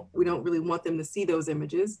one. We don't really want them to see those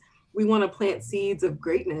images. We want to plant seeds of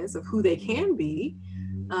greatness, of who they can be,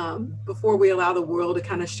 before we allow the world to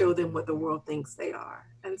kind of show them what the world thinks they are.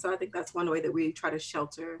 And so I think that's one way that we try to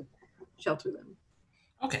shelter them.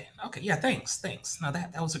 Okay. Yeah, thanks. No,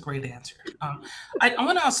 that was a great answer. I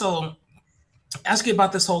want to also ask you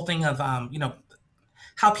about this whole thing of, you know,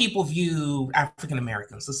 how people view African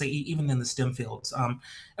Americans, let's say even in the STEM fields. And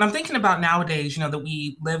I'm thinking about nowadays, you know, that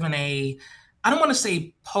we live in I don't want to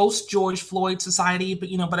say post George Floyd society, but,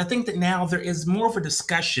 you know, but I think that now there is more of a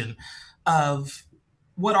discussion of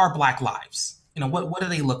what are Black lives? You know, what do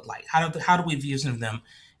they look like? How do we view them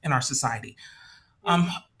in our society?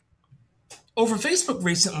 Over Facebook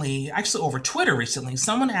recently, actually over Twitter recently,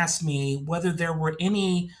 someone asked me whether there were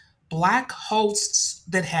any Black hosts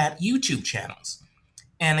that had YouTube channels.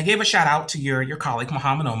 And I gave a shout out to your colleague,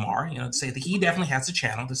 Muhammad Omar, you know, to say that he definitely has a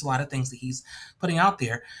channel. There's a lot of things that he's putting out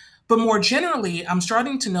there. But more generally, I'm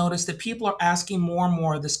starting to notice that people are asking more and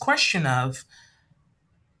more this question of,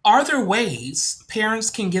 are there ways parents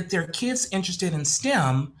can get their kids interested in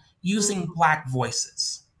STEM using Black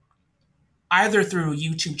voices, either through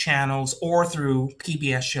YouTube channels or through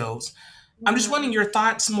PBS shows? I'm just wondering your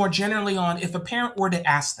thoughts more generally on if a parent were to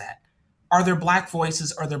ask that, are there Black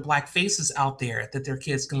voices, are there Black faces out there that their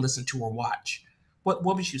kids can listen to or watch? What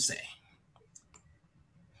would you say?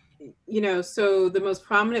 You know, so the most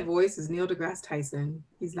prominent voice is Neil deGrasse Tyson.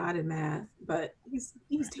 He's not in math, but he's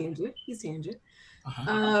tangent. He's tangent.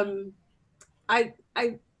 I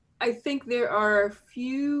think there are a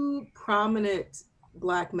few prominent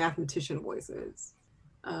Black mathematician voices.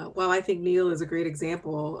 While I think Neil is a great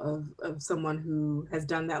example of someone who has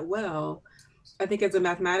done that well, I think as a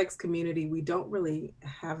mathematics community, we don't really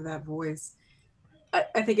have that voice.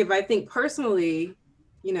 I think if I think personally,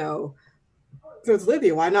 you know, so it's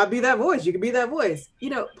Lydia, why not be that voice? You can be that voice. You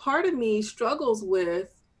know, part of me struggles with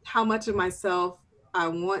how much of myself I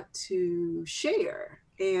want to share.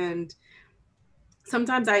 And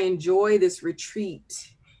sometimes I enjoy this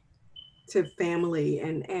retreat to family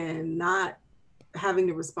and not having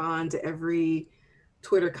to respond to every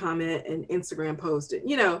Twitter comment and Instagram post,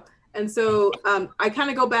 you know. And so I kind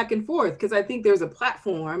of go back and forth because I think there's a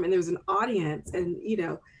platform and there's an audience, and you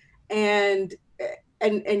know, and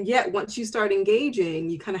yet once you start engaging,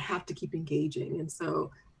 you kind of have to keep engaging. And so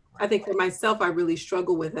I think for myself, I really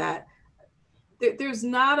struggle with that. There's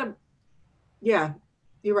not a, yeah,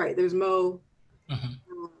 you're right. There's Mo.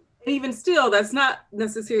 Even still, that's not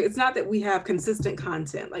necessary. It's not that we have consistent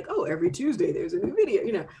content, like, oh, every Tuesday there's a new video,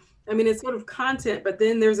 you know. I mean, it's sort of content, but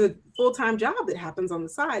then there's a full-time job that happens on the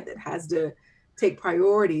side that has to take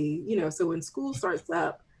priority, you know. So when school starts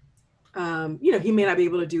up, you know, he may not be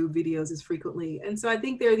able to do videos as frequently. And so I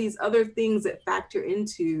think there are these other things that factor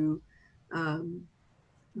into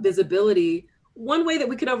visibility. One way that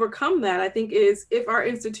we could overcome that, I think, is if our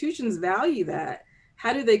institutions value that,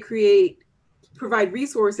 how do they provide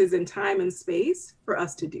resources and time and space for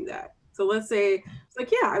us to do that? So let's say it's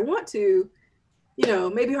like, yeah, I want to, you know,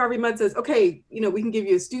 maybe Harvey Mudd says, okay, you know, we can give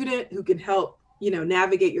you a student who can help, you know,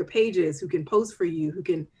 navigate your pages, who can post for you, who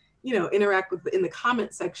can, you know, interact with in the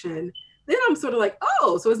comment section. Then I'm sort of like,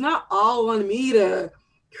 oh, so it's not all on me to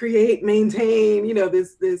create, maintain, you know,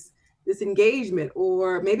 this engagement.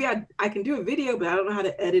 Or maybe I can do a video, but I don't know how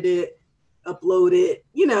to edit it, upload it,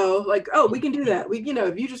 you know, like, oh, we can do that. We, you know,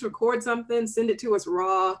 if you just record something, send it to us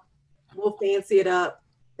raw, we'll fancy it up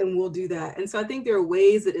and we'll do that. And so I think there are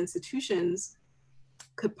ways that institutions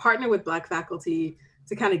could partner with Black faculty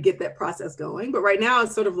to kind of get that process going. But right now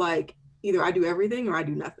it's sort of like, either I do everything or I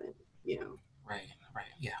do nothing, you know? Right.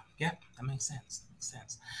 Yeah, that makes sense.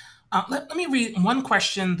 Let me read one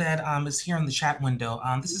question that is here in the chat window.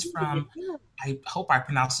 This is from, I hope I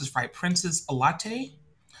pronounced this right, Princess Alate,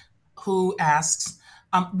 who asks,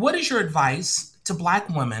 what is your advice to Black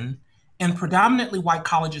women in predominantly white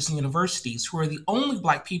colleges and universities who are the only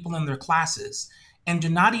Black people in their classes and do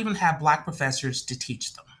not even have Black professors to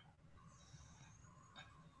teach them?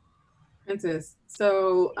 Francis,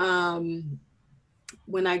 so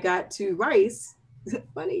when I got to Rice,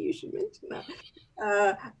 funny you should mention that,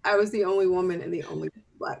 I was the only woman and the only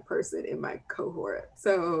Black person in my cohort.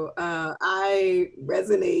 So I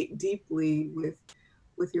resonate deeply with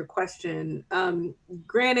your question.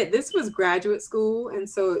 Granted, this was graduate school, and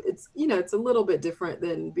so it's, you know, it's a little bit different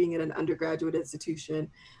than being at an undergraduate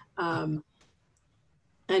institution. And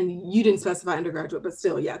you didn't specify undergraduate, but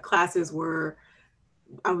still, yeah, classes were,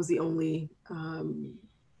 I was the only, and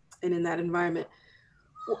in that environment.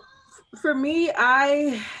 For me,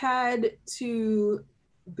 I had to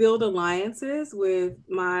build alliances with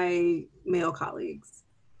my male colleagues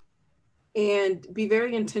and be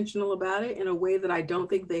very intentional about it in a way that I don't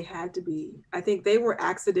think they had to be. I think they were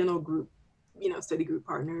accidental group, you know, study group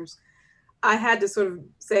partners. I had to sort of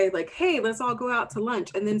say like, hey, let's all go out to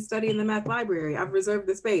lunch and then study in the math library. I've reserved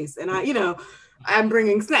the space and I, you know, I'm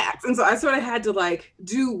bringing snacks. And so I sort of had to like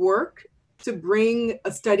do work to bring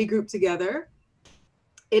a study group together.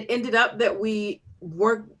 It ended up that we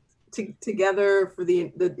worked together for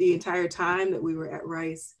the entire time that we were at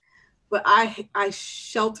Rice. But I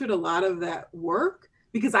sheltered a lot of that work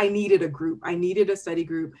because I needed a group. I needed a study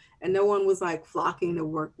group, and no one was like flocking to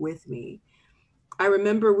work with me. I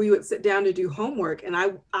remember we would sit down to do homework, and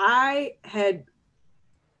I had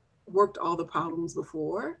worked all the problems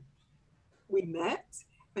before we met,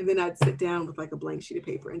 and then I'd sit down with like a blank sheet of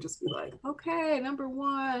paper and just be like, okay, number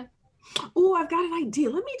one, oh, I've got an idea.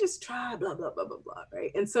 Let me just try blah, blah, blah, blah, blah,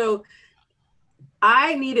 right? And so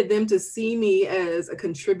I needed them to see me as a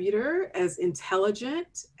contributor, as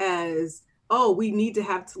intelligent, as, oh, we need to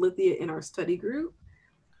have Talithia in our study group.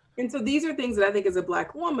 And so these are things that I think as a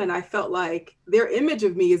Black woman, I felt like their image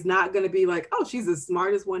of me is not going to be like, oh, she's the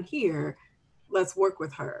smartest one here. Let's work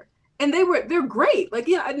with her. And they're great. Like,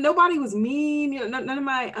 yeah, nobody was mean. You know, none of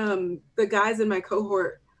my, the guys in my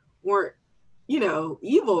cohort weren't, you know,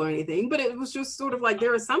 evil or anything, but it was just sort of like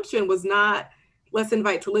their assumption was not, let's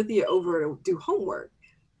invite Talithia over to do homework.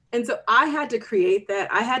 And so I had to create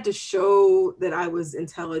that. I had to show that I was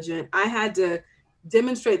intelligent. I had to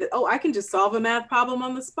demonstrate that, oh, I can just solve a math problem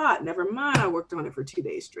on the spot. Never mind, I worked on it for 2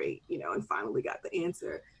 days straight, you know, and finally got the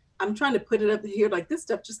answer. I'm trying to put it up here like this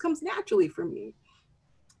stuff just comes naturally for me.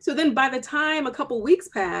 So then by the time a couple weeks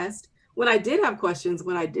passed, when I did have questions,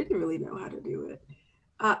 when I didn't really know how to do it,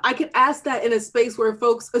 I could ask that in a space where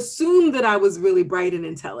folks assumed that I was really bright and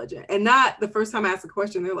intelligent, and not the first time I asked a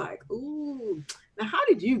question, they're like, ooh, now how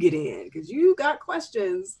did you get in? Because you got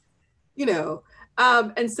questions, you know.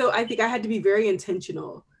 And so I think I had to be very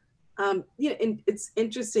intentional. You know, and it's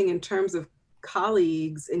interesting in terms of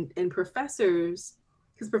colleagues and professors,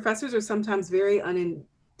 because professors are sometimes very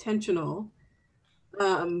unintentional.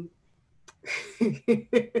 Oh,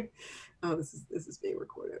 this is being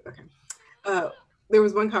recorded. Okay. There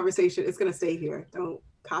was one conversation, it's gonna stay here. Don't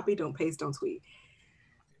copy, don't paste, don't tweet.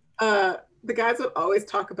 The guys would always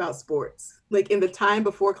talk about sports. Like in the time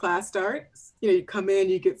before class starts, you know, you come in,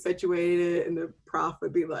 you get situated, and the prof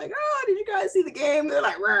would be like, oh, did you guys see the game? They're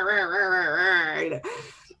like, rah, rah, rah, rah, rah. You know?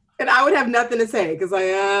 And I would have nothing to say because like,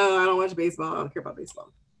 oh, I don't watch baseball, I don't care about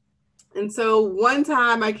baseball. And so one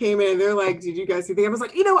time I came in, they're like, did you guys see the game? I was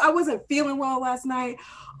like, you know, I wasn't feeling well last night.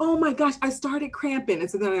 Oh my gosh, I started cramping.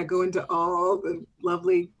 And so then I go into all the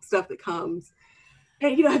lovely stuff that comes.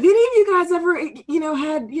 And, you know, have any of you guys ever, you know,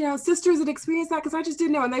 had, you know, sisters that experienced that? Because I just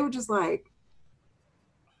didn't know. And they were just like,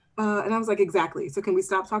 and I was like, exactly. So can we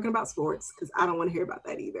stop talking about sports? Because I don't want to hear about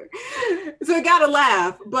that either. So I got to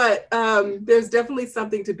laugh. But there's definitely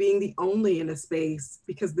something to being the only in a space,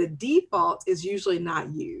 because the default is usually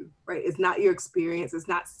not you, right? It's not your experience. It's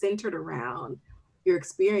not centered around your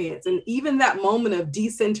experience. And even that moment of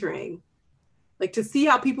decentering, like to see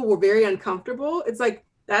how people were very uncomfortable, it's like,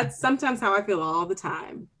 that's sometimes how I feel all the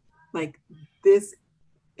time. Like this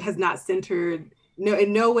has not centered, no,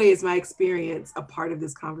 in no way is my experience a part of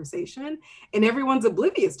this conversation, and everyone's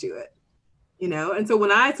oblivious to it, you know? And so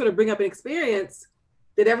when I sort of bring up an experience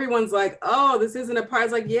that everyone's like, oh, this isn't a part,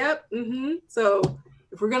 it's like, yep, mm-hmm. So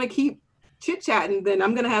if we're gonna keep chit-chatting, then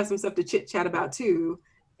I'm gonna have some stuff to chit-chat about too,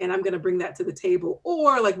 and I'm gonna bring that to the table,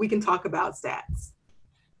 or like we can talk about stats.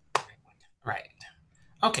 Right.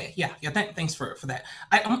 Okay. Yeah. Thanks for that.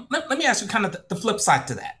 Let me ask you kind of the flip side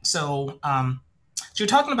to that. So, so you're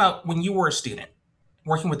talking about when you were a student,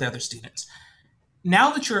 working with other students.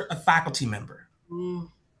 Now that you're a faculty member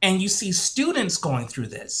and you see students going through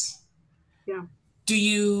this, yeah,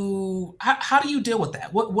 how do you deal with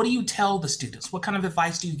that? What do you tell the students? What kind of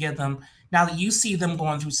advice do you give them now that you see them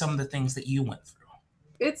going through some of the things that you went through?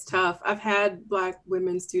 It's tough. I've had Black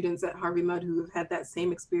women students at Harvey Mudd who have had that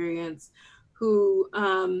same experience, who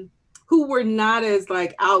who were not as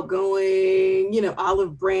like outgoing, you know,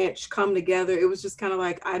 olive branch come together. It was just kind of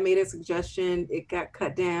like I made a suggestion, it got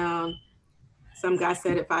cut down. Some guy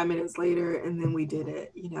said it 5 minutes later, and then we did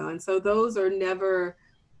it, you know. And so those are never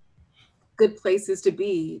good places to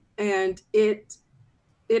be, and it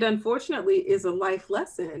unfortunately is a life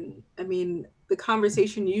lesson. I mean, the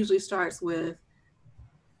conversation usually starts with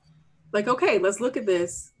like, okay, let's look at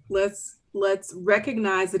this. Let's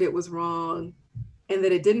recognize that it was wrong and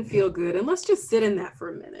that it didn't feel good, and let's just sit in that for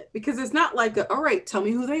a minute, because it's not like all right, tell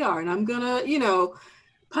me who they are and I'm gonna, you know,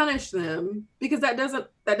 punish them, because that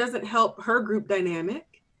doesn't help her group dynamic.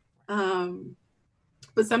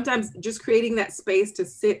 But sometimes just creating that space to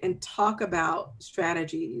sit and talk about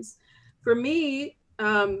strategies. For me,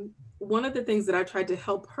 one of the things that I tried to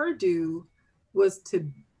help her do was to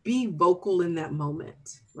be vocal in that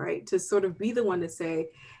moment, right? To sort of be the one to say,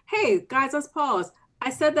 hey, guys, let's pause. I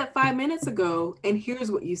said that 5 minutes ago, and here's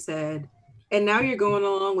what you said. And now you're going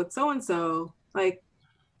along with so-and-so. Like,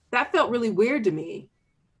 that felt really weird to me.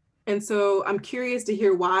 And so I'm curious to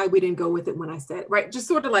hear why we didn't go with it when I said, right? Just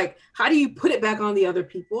sort of like, how do you put it back on the other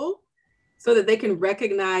people so that they can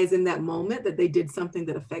recognize in that moment that they did something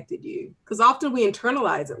that affected you? Because often we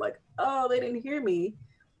internalize it like, oh, they didn't hear me.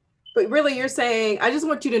 But really you're saying, I just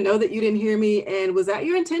want you to know that you didn't hear me. And was that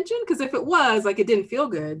your intention? Because if it was, like, it didn't feel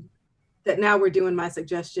good, that now we're doing my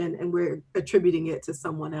suggestion and we're attributing it to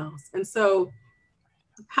someone else. And so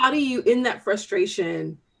how do you, in that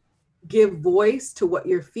frustration, give voice to what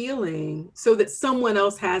you're feeling so that someone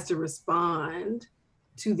else has to respond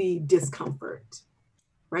to the discomfort,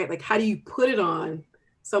 right? Like, how do you put it on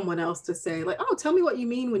someone else to say, like, oh, tell me what you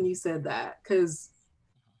mean when you said that? Because,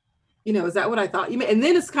 you know, is that what I thought you meant? And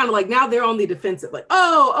then it's kind of like, now they're on the defensive, like,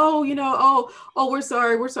 you know, we're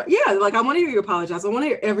sorry. Yeah, like, I want to hear you apologize. I want to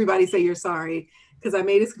hear everybody say you're sorry because I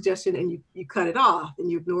made a suggestion and you cut it off and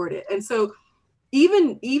you ignored it. And so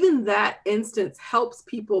even that instance helps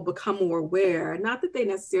people become more aware, not that they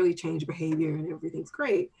necessarily change behavior and everything's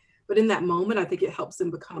great, but in that moment, I think it helps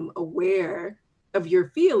them become aware of your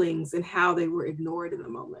feelings and how they were ignored in the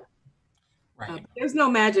moment. Right. There's no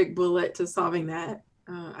magic bullet to solving that.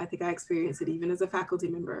 I think I experienced it even as a faculty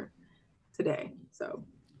member today. So.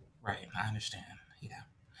 Right, I understand. Yeah.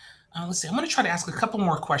 Let's see. I'm going to try to ask a couple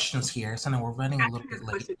more questions here, so now we're running a little bit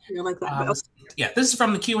late. Like that, yeah, this is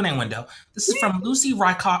from the Q&A window. This is from Lucy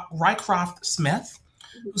Rycroft Smith,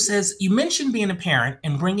 who says, you mentioned being a parent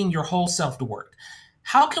and bringing your whole self to work.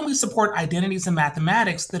 How can we support identities in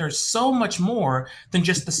mathematics that are so much more than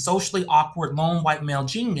just the socially awkward lone white male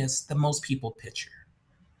genius that most people picture?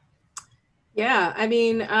 Yeah, I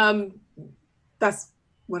mean, that's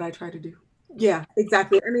what I try to do. Yeah,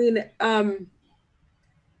 exactly. I mean,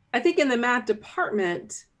 I think in the math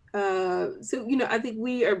department, so, you know, I think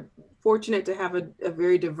we are fortunate to have a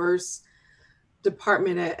very diverse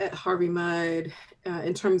department at Harvey Mudd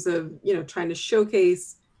in terms of, you know, trying to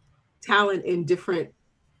showcase talent in different,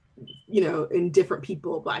 you know, in different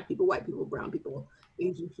people, Black people, white people, brown people,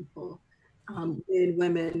 Asian people, men,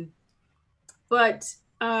 women. But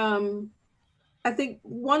I think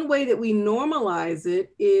one way that we normalize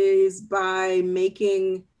it is by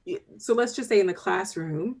making, so let's just say in the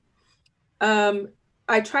classroom,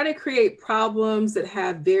 I try to create problems that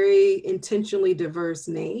have very intentionally diverse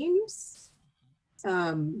names.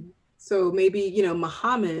 So maybe, you know,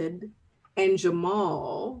 Muhammad and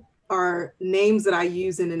Jamal are names that I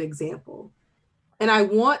use in an example. And I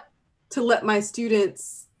want to let my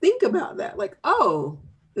students think about that. Like, oh,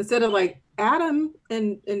 instead of like Adam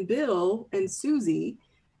and Bill and Susie,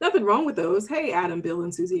 nothing wrong with those. Hey, Adam, Bill,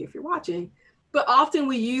 and Susie, if you're watching. But often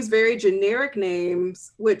we use very generic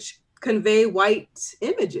names, which convey white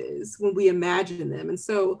images when we imagine them. And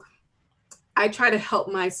so I try to help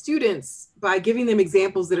my students by giving them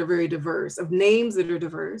examples that are very diverse, of names that are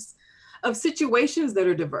diverse, of situations that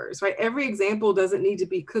are diverse, right? Every example doesn't need to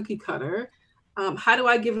be cookie cutter. How do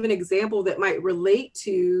I give an example that might relate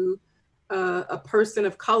to a person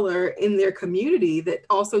of color in their community that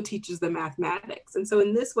also teaches them mathematics? And so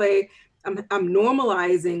in this way, I'm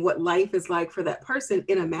normalizing what life is like for that person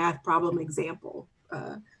in a math problem example.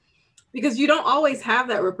 Because you don't always have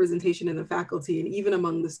that representation in the faculty and even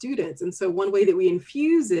among the students. And so one way that we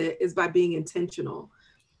infuse it is by being intentional.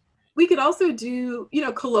 We could also do, you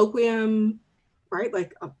know, colloquium, right?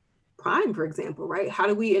 Like a PRiME, for example, right? How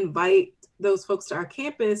do we invite those folks to our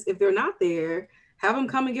campus if they're not there? Have them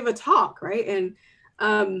come and give a talk, right?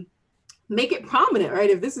 And make it prominent, right?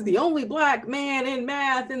 If this is the only Black man in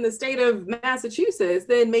math in the state of Massachusetts,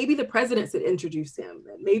 then maybe the president should introduce him.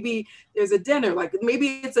 And maybe there's a dinner, like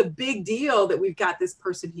maybe it's a big deal that we've got this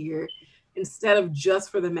person here instead of just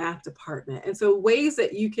for the math department. And so ways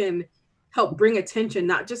that you can help bring attention,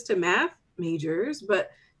 not just to math majors,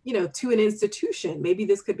 but to an institution. Maybe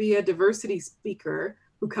this could be a diversity speaker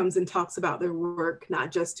who comes and talks about their work, not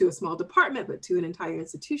just to a small department, but to an entire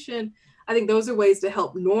institution. I think those are ways to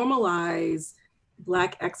help normalize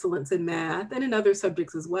Black excellence in math and in other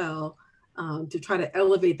subjects as well, to try to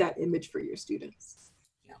elevate that image for your students.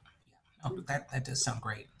 Yeah. Oh, that does sound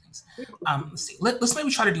great. Let's see. Let's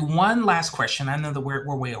maybe try to do one last question. I know that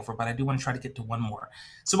we're way over, but I do want to try to get to one more.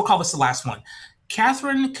 So we'll call this the last one.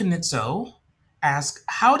 Catherine Knitzo asks,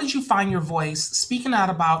 how did you find your voice speaking out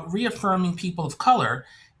about reaffirming people of color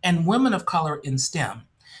and women of color in STEM?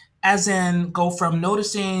 As in, go from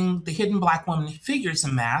noticing the hidden Black women figures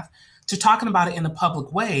in math to talking about it in a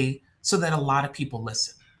public way so that a lot of people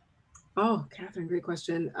listen. Oh, Catherine, great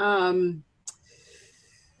question.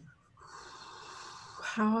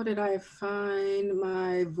 How did I find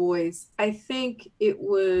my voice? I think it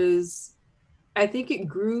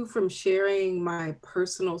grew from sharing my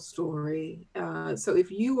personal story. So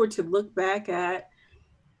if you were to look back at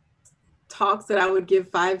talks that I would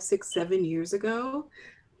give 5, 6, 7 years ago,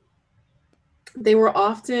 they were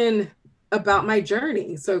often about my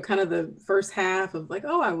journey. So kind of the first half of like,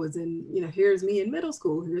 oh, I was in, here's me in middle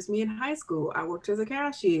school, here's me in high school. I worked as a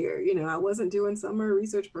cashier, I wasn't doing summer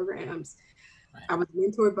research programs. Right. I was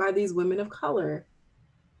mentored by these women of color.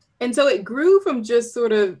 And so it grew from just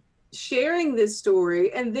sort of sharing this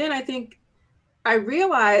story. And then I think I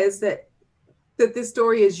realized that this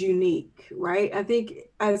story is unique, right? I think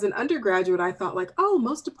as an undergraduate, I thought like, oh,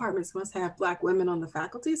 most departments must have Black women on the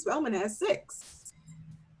faculty. Spelman has 6.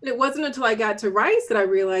 And it wasn't until I got to Rice that I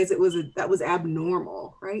realized that was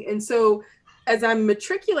abnormal, right? And so as I'm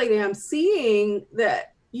matriculating, I'm seeing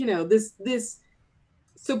that, this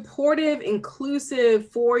supportive, inclusive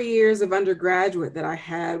 4 years of undergraduate that I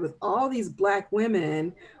had with all these Black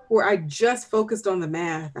women where I just focused on the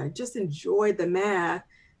math. I just enjoyed the math.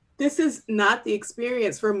 This is not the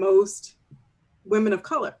experience for most women of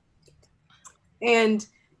color. And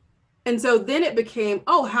so then it became,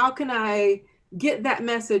 oh, how can I get that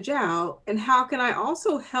message out? And how can I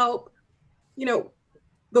also help,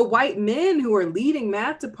 the white men who are leading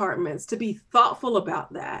math departments to be thoughtful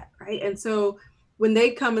about that, right? And so when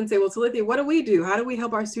they come and say, well, Talithia, what do we do? How do we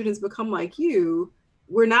help our students become like you?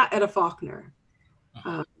 We're not at a Faulkner.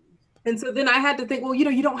 And so then I had to think, well,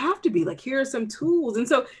 you don't have to be, like, here are some tools. And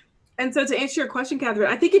so to answer your question,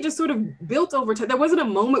 Catherine, I think it just sort of built over time. There wasn't a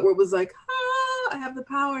moment where it was like, I have the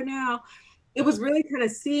power now. It was really kind of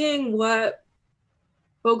seeing what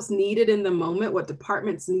folks needed in the moment, what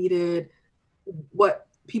departments needed, what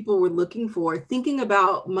people were looking for, thinking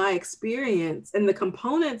about my experience and the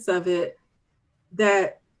components of it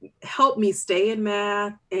that helped me stay in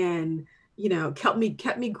math and kept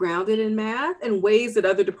me grounded in math and ways that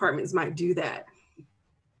other departments might do that.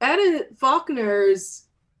 Etta Faulkner's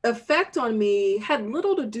effect on me had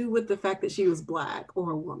little to do with the fact that she was Black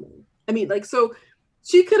or a woman. I mean, so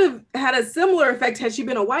she could have had a similar effect had she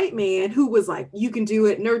been a white man who was like, you can do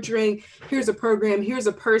it, nurturing, here's a program, here's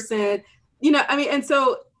a person, and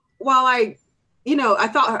so while I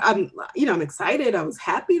thought I'm excited, I was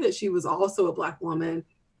happy that she was also a Black woman,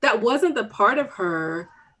 that wasn't the part of her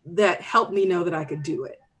that helped me know that I could do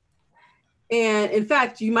it. And in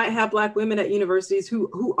fact, you might have Black women at universities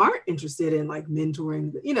who aren't interested in like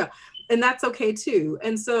mentoring, and that's okay too.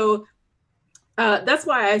 And so that's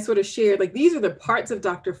why I sort of shared, like, these are the parts of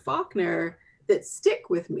Dr. Faulkner that stick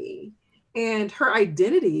with me. And her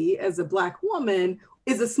identity as a Black woman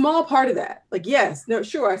is a small part of that. Like, yes, no,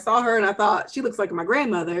 sure, I saw her and I thought she looks like my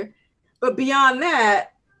grandmother. But beyond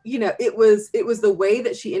that, it was the way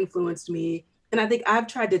that she influenced me. And I think I've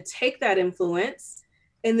tried to take that influence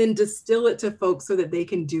and then distill it to folks so that they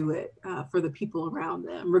can do it for the people around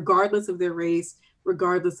them, regardless of their race,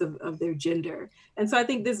 regardless of their gender. And so I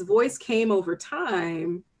think this voice came over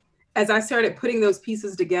time as I started putting those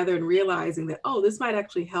pieces together and realizing that, oh, this might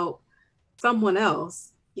actually help someone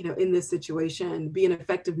else, in this situation, be an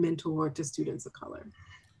effective mentor to students of color.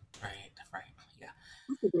 Right. Yeah.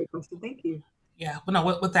 That's a great question. Thank you. Yeah, but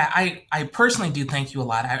no, with that, I personally do thank you a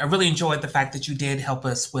lot. I really enjoyed the fact that you did help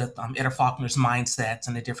us with Etta Faulkner's mindsets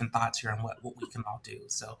and the different thoughts here on what we can all do.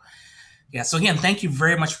 So, yeah. So again, thank you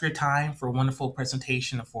very much for your time, for a wonderful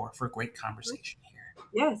presentation, and for a great conversation here.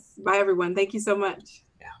 Yes. Bye, everyone. Thank you so much.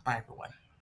 Yeah. Bye, everyone.